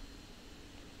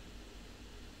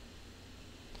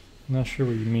 I'm not sure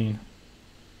what you mean.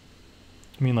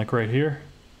 You mean like right here?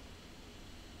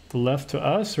 The left to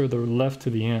us or the left to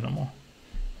the animal?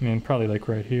 I mean, probably like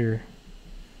right here.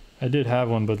 I did have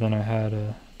one, but then I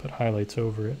had put highlights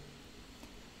over it.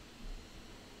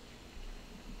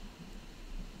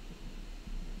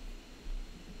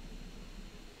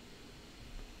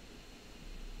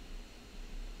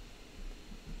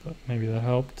 But maybe that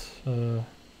helped.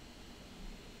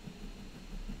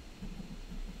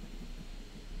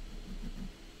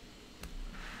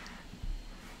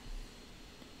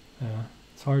 Yeah,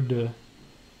 it's hard to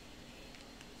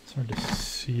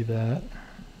see that.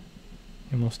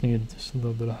 You almost need just a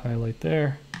little bit of highlight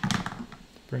there to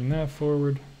bring that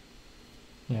forward.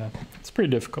 Yeah, it's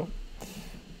pretty difficult,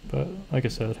 but like I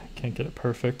said, can't get it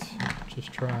perfect.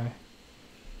 Just try.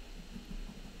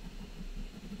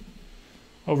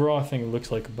 Overall, I think it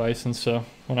looks like a bison. So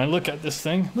when I look at this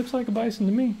thing, it looks like a bison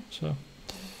to me. So.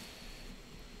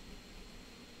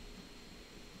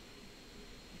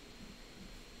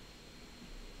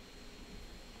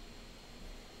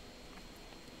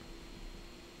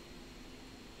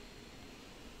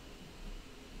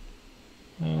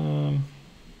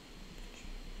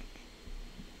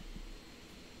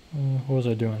 What was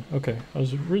I doing? Okay, I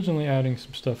was originally adding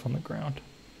some stuff on the ground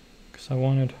because I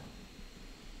wanted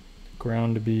the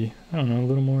ground to be, I don't know, a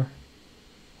little more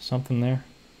something there.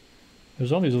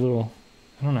 There's all these little,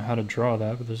 I don't know how to draw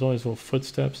that, but there's all these little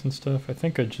footsteps and stuff. I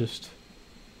think I just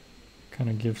kind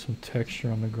of give some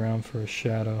texture on the ground for a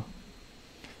shadow.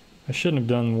 I shouldn't have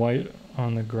done white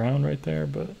on the ground right there,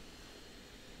 but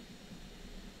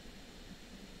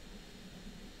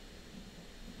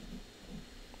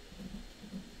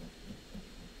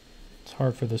it's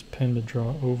hard for this pen to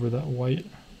draw over that white.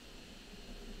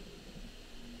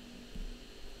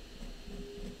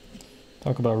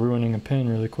 Talk about ruining a pen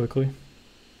really quickly.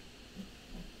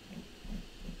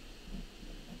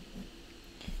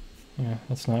 Yeah,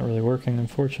 that's not really working,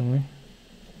 unfortunately.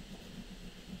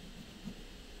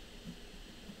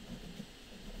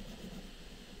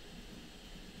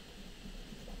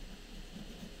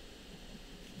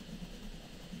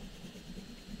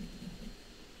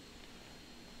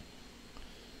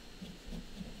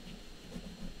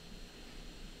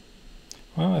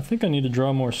 Well, I think I need to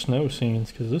draw more snow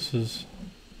scenes because this is,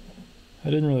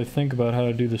 I didn't really think about how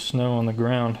to do the snow on the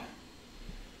ground.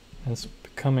 It's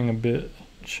becoming a bit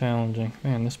challenging.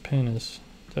 Man, this pen is,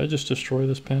 did I just destroy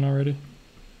this pen already?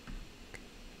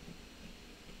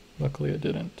 Luckily I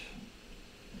didn't.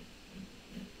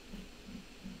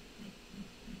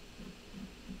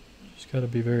 Just gotta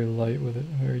be very light with it,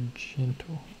 very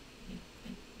gentle.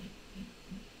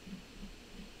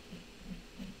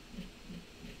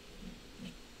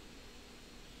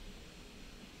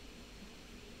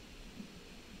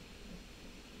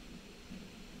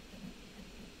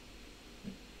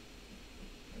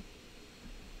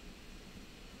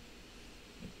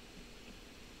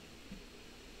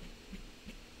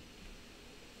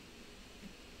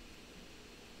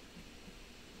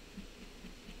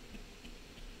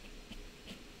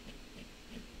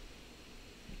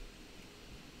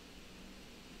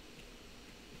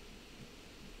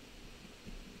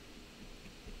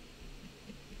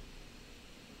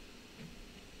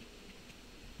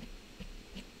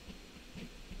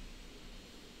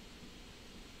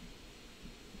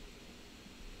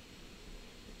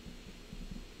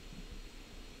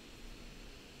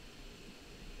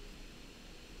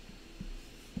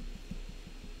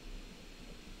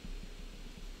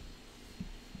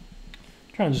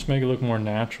 Trying to just make it look more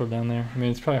natural down there. I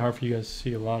mean, it's probably hard for you guys to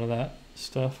see a lot of that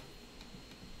stuff,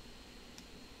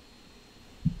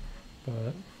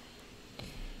 but it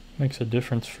makes a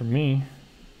difference for me.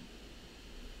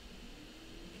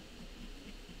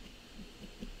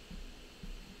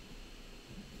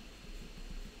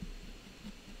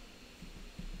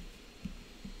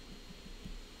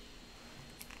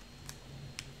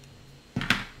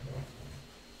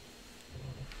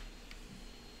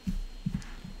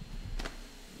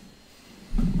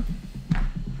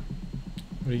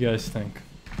 What do you guys think?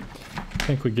 I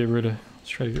think we get rid of, let's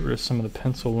try to get rid of some of the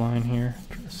pencil line here.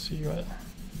 Try to see what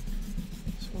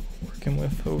we're working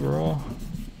with overall.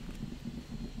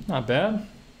 Not bad.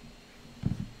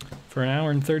 For an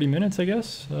hour and 30 minutes, I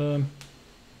guess. Yeah,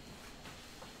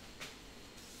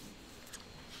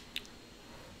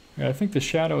 I think the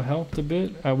shadow helped a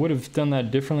bit. I would have done that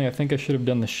differently. I think I should have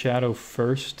done the shadow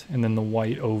first and then the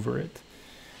white over it.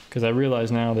 because I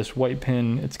realize now this white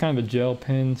pin, it's kind of a gel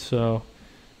pin, so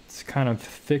it's kind of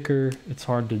thicker. It's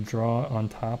hard to draw on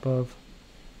top of.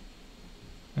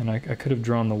 And I could have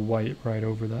drawn the white right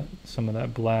over that, some of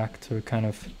that black, to kind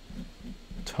of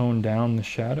tone down the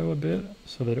shadow a bit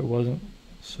so that it wasn't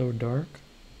so dark.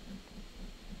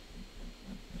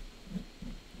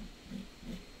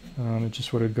 It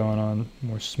just would have gone on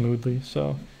more smoothly.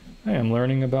 So hey, I'm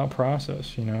learning about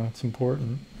process, you know, it's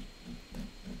important.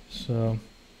 So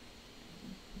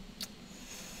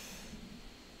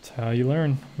that's how you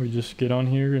learn. We just get on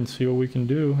here and see what we can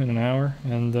do in an hour,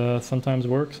 and sometimes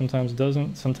it works, sometimes it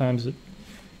doesn't, sometimes it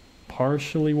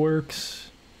partially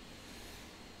works.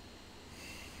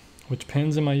 Which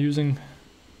pens am I using?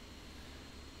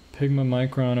 Pigma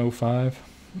Micron 05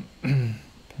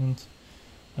 pens.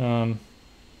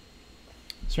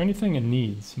 Is there anything it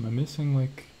needs? Am I missing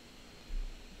like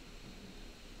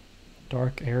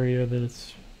dark area that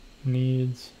it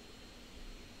needs?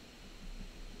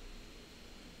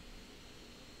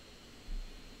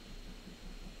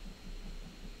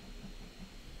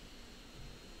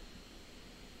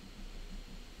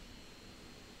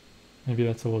 Maybe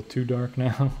that's a little too dark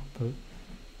now, but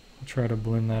I'll try to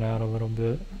blend that out a little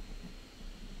bit.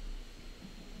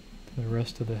 The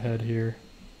rest of the head here.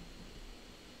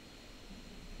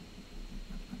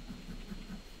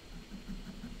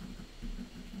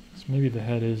 So maybe the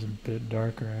head is a bit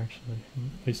darker actually,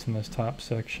 at least in this top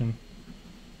section.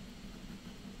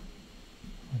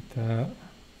 Like that.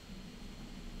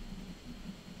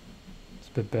 It's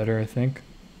a bit better, I think.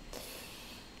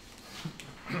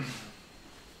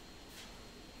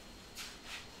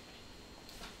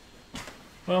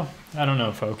 Well, I don't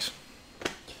know, folks.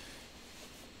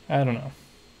 I don't know.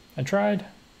 I tried.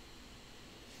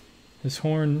 His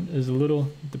horn is a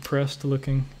little depressed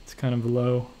looking. It's kind of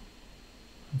low,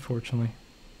 unfortunately.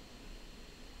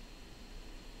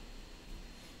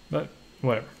 But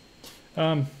whatever.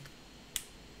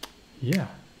 Yeah.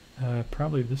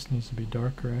 Probably this needs to be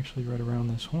darker actually right around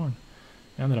this horn.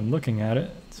 Now that I'm looking at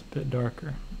it, it's a bit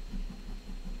darker.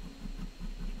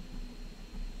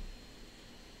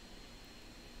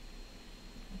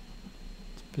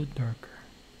 Bit darker.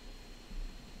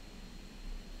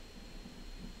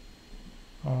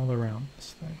 All around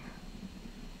this thing.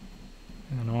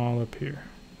 And all up here.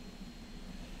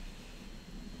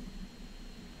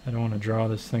 I don't want to draw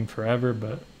this thing forever,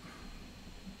 but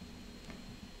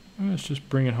let's just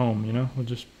bring it home, you know? We'll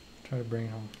just try to bring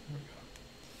it home. There we go.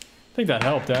 I think that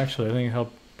helped, actually. I think it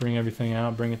helped bring everything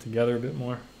out, bring it together a bit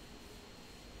more.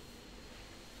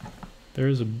 There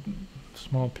is a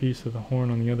small piece of the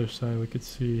horn on the other side we could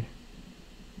see.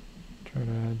 Try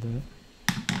to add that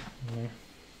there.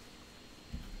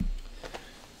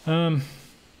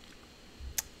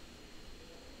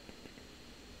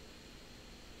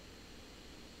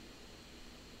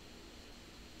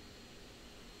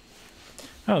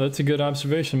 Oh, that's a good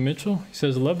observation, Mitchell. He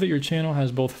says, love that your channel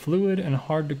has both fluid and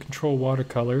hard to control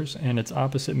watercolors, and its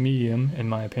opposite medium, in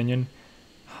my opinion,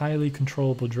 highly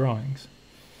controllable drawings.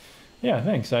 Yeah,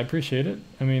 thanks. I appreciate it.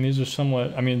 I mean, these are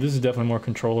somewhat, I mean, this is definitely more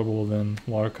controllable than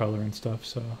watercolor and stuff,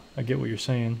 so I get what you're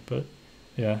saying, but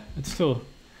yeah, it's still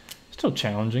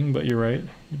challenging, but you're right.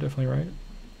 You're definitely right.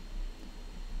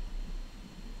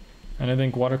 And I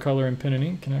think watercolor and pen and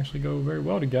ink can actually go very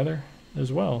well together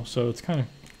as well, so it's kind of,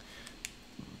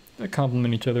 they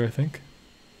complement each other, I think.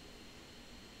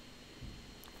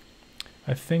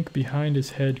 I think behind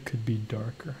his head could be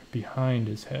darker. Behind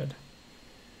his head.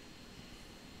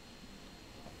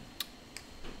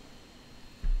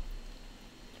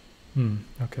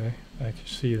 Okay. I can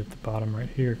see that the bottom right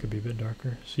here could be a bit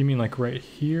darker. So you mean like right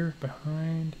here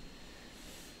behind?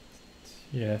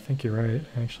 Yeah, I think you're right,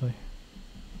 actually.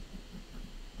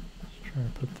 Let's try to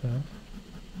put that.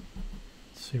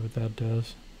 Let's see what that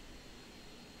does.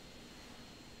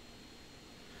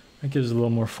 That gives it a little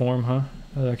more form, huh?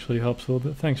 That actually helps a little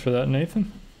bit. Thanks for that,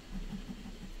 Nathan.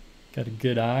 Got a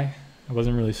good eye. I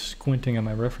wasn't really squinting at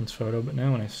my reference photo, but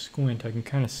now when I squint, I can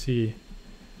kind of see,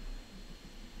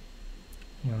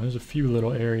 you know, there's a few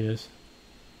little areas.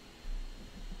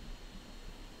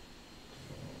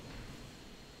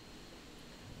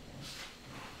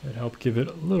 That help give it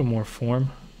a little more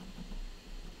form.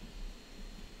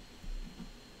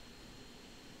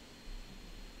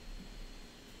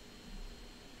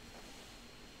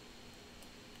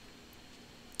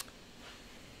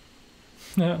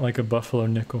 Yeah, like a buffalo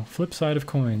nickel. Flip side of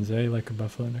coins, eh? Like a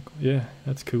buffalo nickel. Yeah,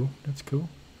 that's cool. That's cool.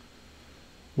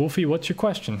 Wolfie, what's your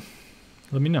question?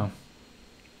 Let me know.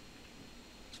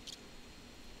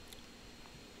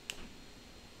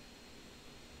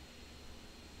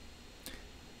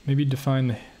 Maybe define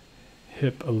the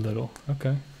hip a little.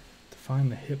 Okay. find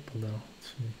the hip below. Let's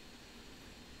see.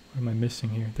 What am I missing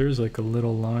here? There's like a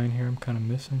little line here I'm kind of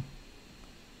missing.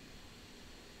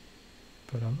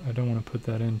 But I don't want to put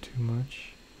that in too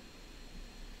much.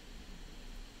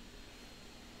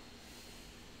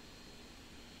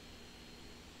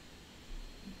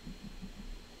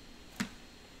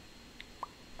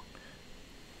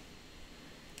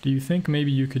 Do you think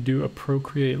maybe you could do a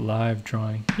Procreate Live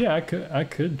drawing? Yeah, I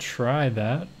could try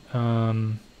that.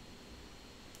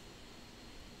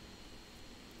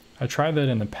 I tried that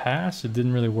in the past. It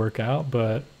didn't really work out,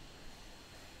 but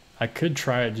I could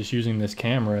try it just using this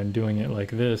camera and doing it like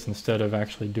this instead of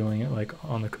actually doing it like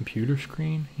on the computer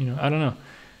screen. You know, I don't know.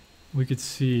 We could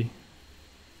see.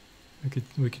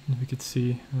 We could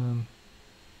see.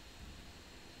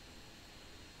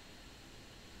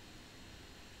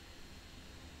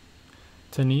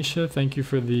 Tanisha, thank you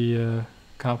for the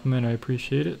compliment. I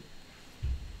appreciate it.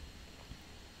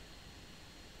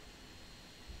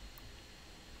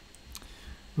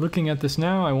 Looking at this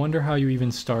now, I wonder how you even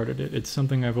started it. It's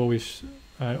something I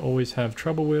always have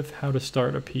trouble with, how to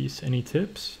start a piece. Any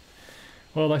tips?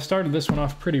 Well, I started this one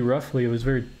off pretty roughly. It was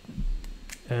very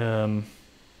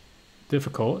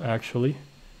difficult, actually.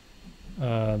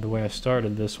 The way I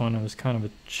started this one, it was kind of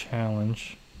a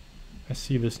challenge. I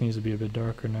see this needs to be a bit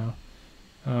darker now.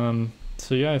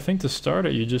 So yeah, I think to start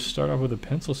it, you just start off with a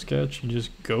pencil sketch. You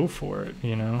just go for it,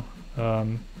 you know.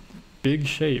 Big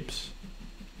shapes.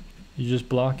 You just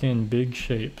block in big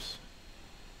shapes.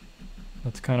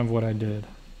 That's kind of what I did.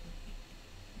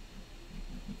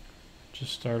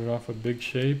 Just started off with big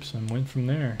shapes and went from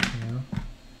there, you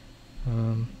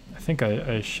know. I think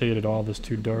I shaded all this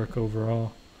too dark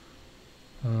overall.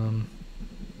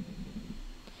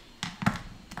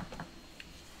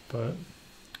 But,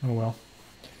 oh well.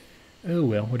 Oh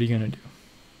well, what are you gonna do?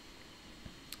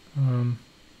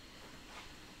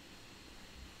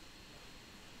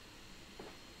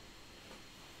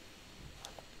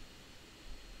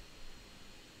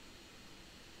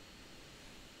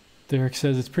 Derek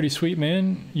says, it's pretty sweet,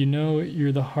 man. You know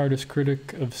you're the hardest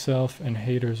critic of self and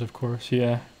haters, of course.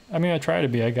 Yeah, I mean, I try to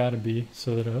be. I gotta be,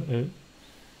 so that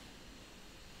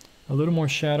a little more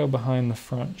shadow behind the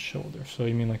front shoulder. So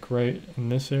you mean like right in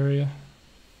this area?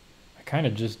 I kind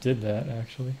of just did that,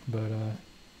 actually, but let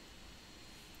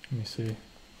me see.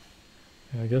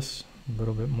 Yeah, I guess a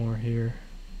little bit more here.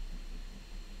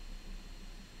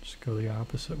 Just go the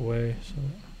opposite way, so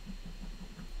that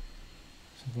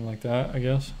something like that, I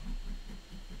guess.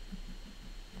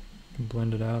 Can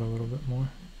blend it out a little bit more.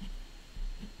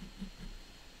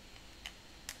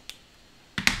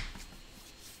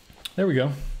 There we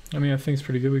go. I mean, I think it's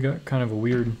pretty good. We got kind of a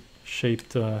weird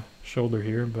shaped shoulder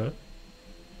here, but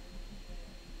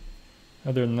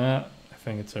other than that, I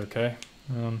think it's okay.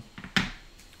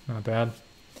 Not bad.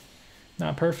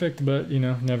 Not perfect, but you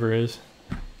know, never is.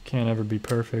 Can't ever be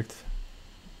perfect.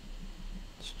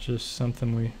 It's just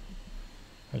something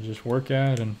I just work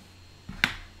at, and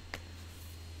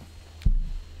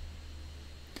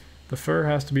the fur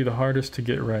has to be the hardest to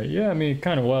get right. Yeah, I mean, it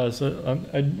kind of was.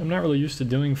 I'm not really used to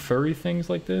doing furry things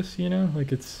like this, you know?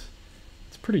 Like, it's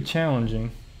pretty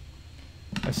challenging.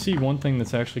 I see one thing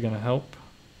that's actually going to help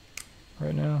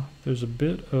right now. There's a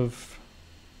bit of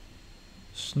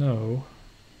snow,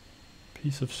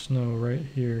 piece of snow right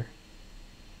here.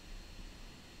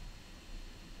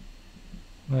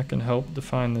 And that can help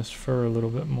define this fur a little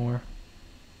bit more.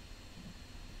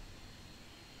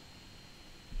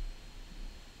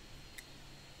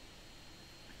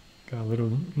 Got a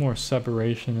little more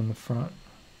separation in the front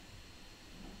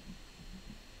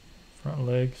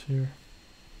legs here.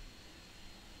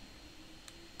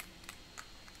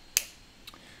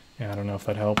 Yeah, I don't know if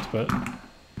that helped, but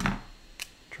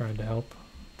tried to help.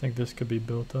 I think this could be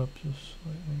built up just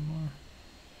slightly more.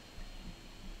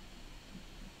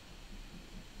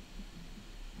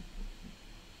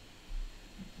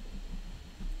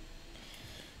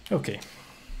 Okay.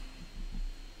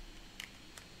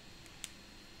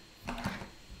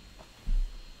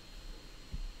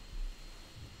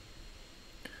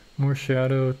 More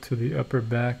shadow to the upper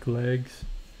back legs.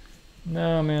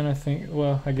 No, man, I think,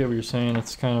 well, I get what you're saying.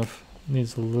 It's kind of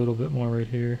needs a little bit more right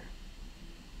here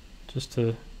just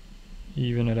to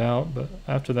even it out. But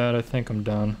after that, I think I'm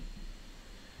done.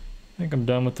 I think I'm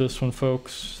done with this one,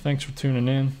 folks. Thanks for tuning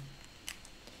in.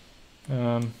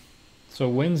 So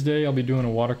Wednesday, I'll be doing a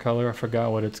watercolor. I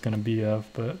forgot what it's going to be of,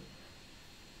 but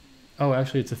oh,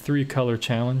 actually, it's a 3-color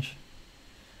challenge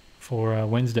for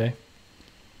Wednesday.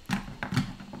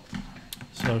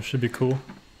 So it should be cool.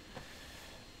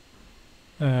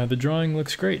 The drawing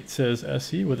looks great, says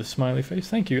Essie with a smiley face.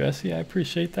 Thank you, Essie. I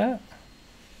appreciate that.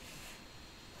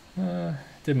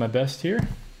 Did my best here.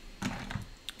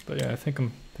 But yeah, I think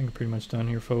I'm pretty much done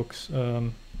here, folks. We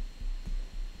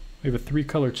have a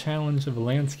 3-color challenge of a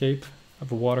landscape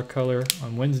of a watercolor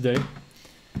on Wednesday.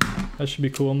 That should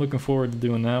be cool. I'm looking forward to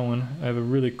doing that one. I have a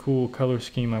really cool color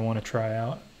scheme I want to try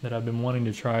out that I've been wanting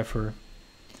to try for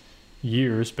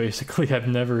years, basically. I've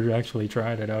never actually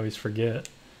tried it. I always forget.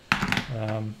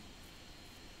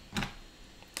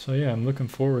 So yeah, I'm looking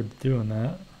forward to doing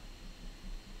that.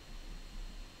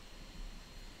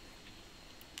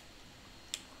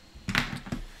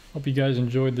 Hope you guys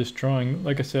enjoyed this drawing.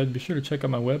 Like I said, be sure to check out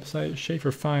my website,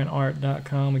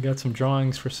 schaeferfineart.com. We got some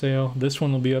drawings for sale. This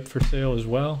one will be up for sale as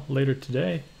well later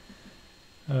today.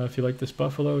 If you like this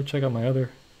buffalo, check out my other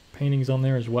paintings on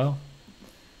there as well.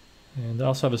 And I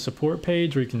also have a support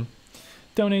page where you can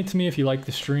donate to me if you like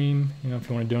the stream. You know, if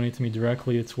you want to donate to me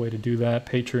directly, it's a way to do that.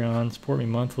 Patreon, support me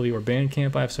monthly, or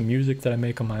Bandcamp. I have some music that I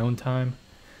make on my own time.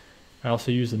 I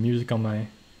also use the music on my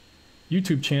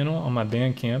YouTube channel on my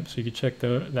Bandcamp, so you can check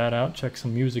that out, check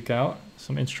some music out,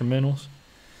 some instrumentals.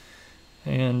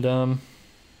 And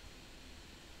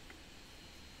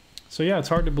so yeah, it's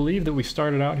hard to believe that we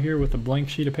started out here with a blank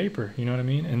sheet of paper, you know what I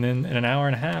mean? And then in an hour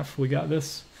and a half, we got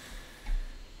this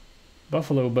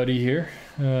buffalo buddy here.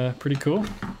 Pretty cool.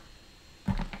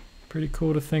 Pretty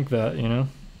cool to think that, you know?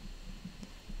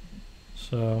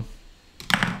 So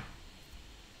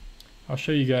I'll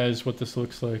show you guys what this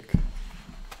looks like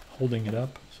holding it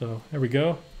up. So there we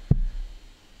go.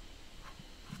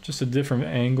 Just a different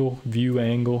angle, view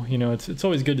angle. You know, it's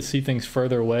always good to see things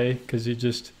further away because it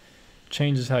just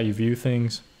changes how you view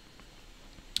things,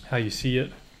 how you see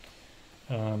it.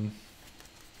 I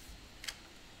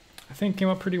think it came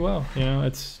out pretty well. You know,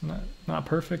 it's not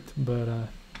perfect, but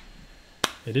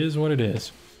it is what it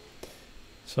is.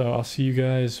 So I'll see you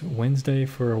guys Wednesday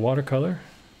for a watercolor.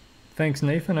 Thanks,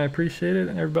 Nathan. I appreciate it.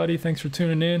 Everybody, thanks for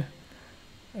tuning in.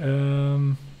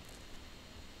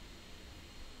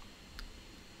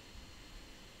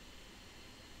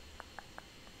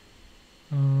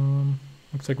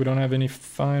 Looks like we don't have any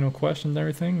final questions and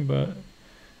everything, but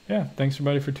yeah, thanks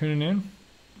everybody for tuning in.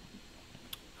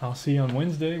 I'll see you on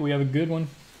Wednesday. We have a good one.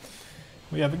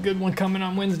 We have a good one coming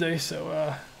on Wednesday,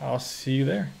 so I'll see you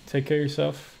there. Take care of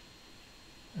yourself,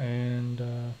 and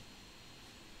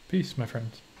peace, my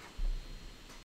friends.